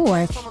event,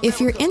 or if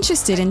you're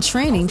interested in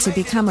training to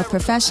become a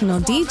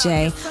professional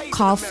DJ,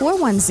 call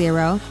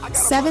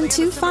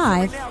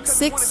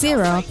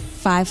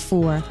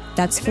 410-725-6054.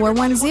 That's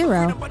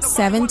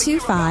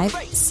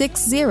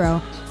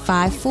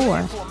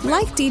 410-725-6054.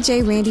 Like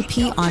DJ Randy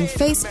P on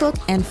Facebook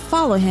and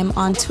follow him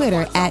on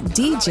Twitter at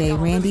DJ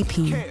Randy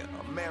P.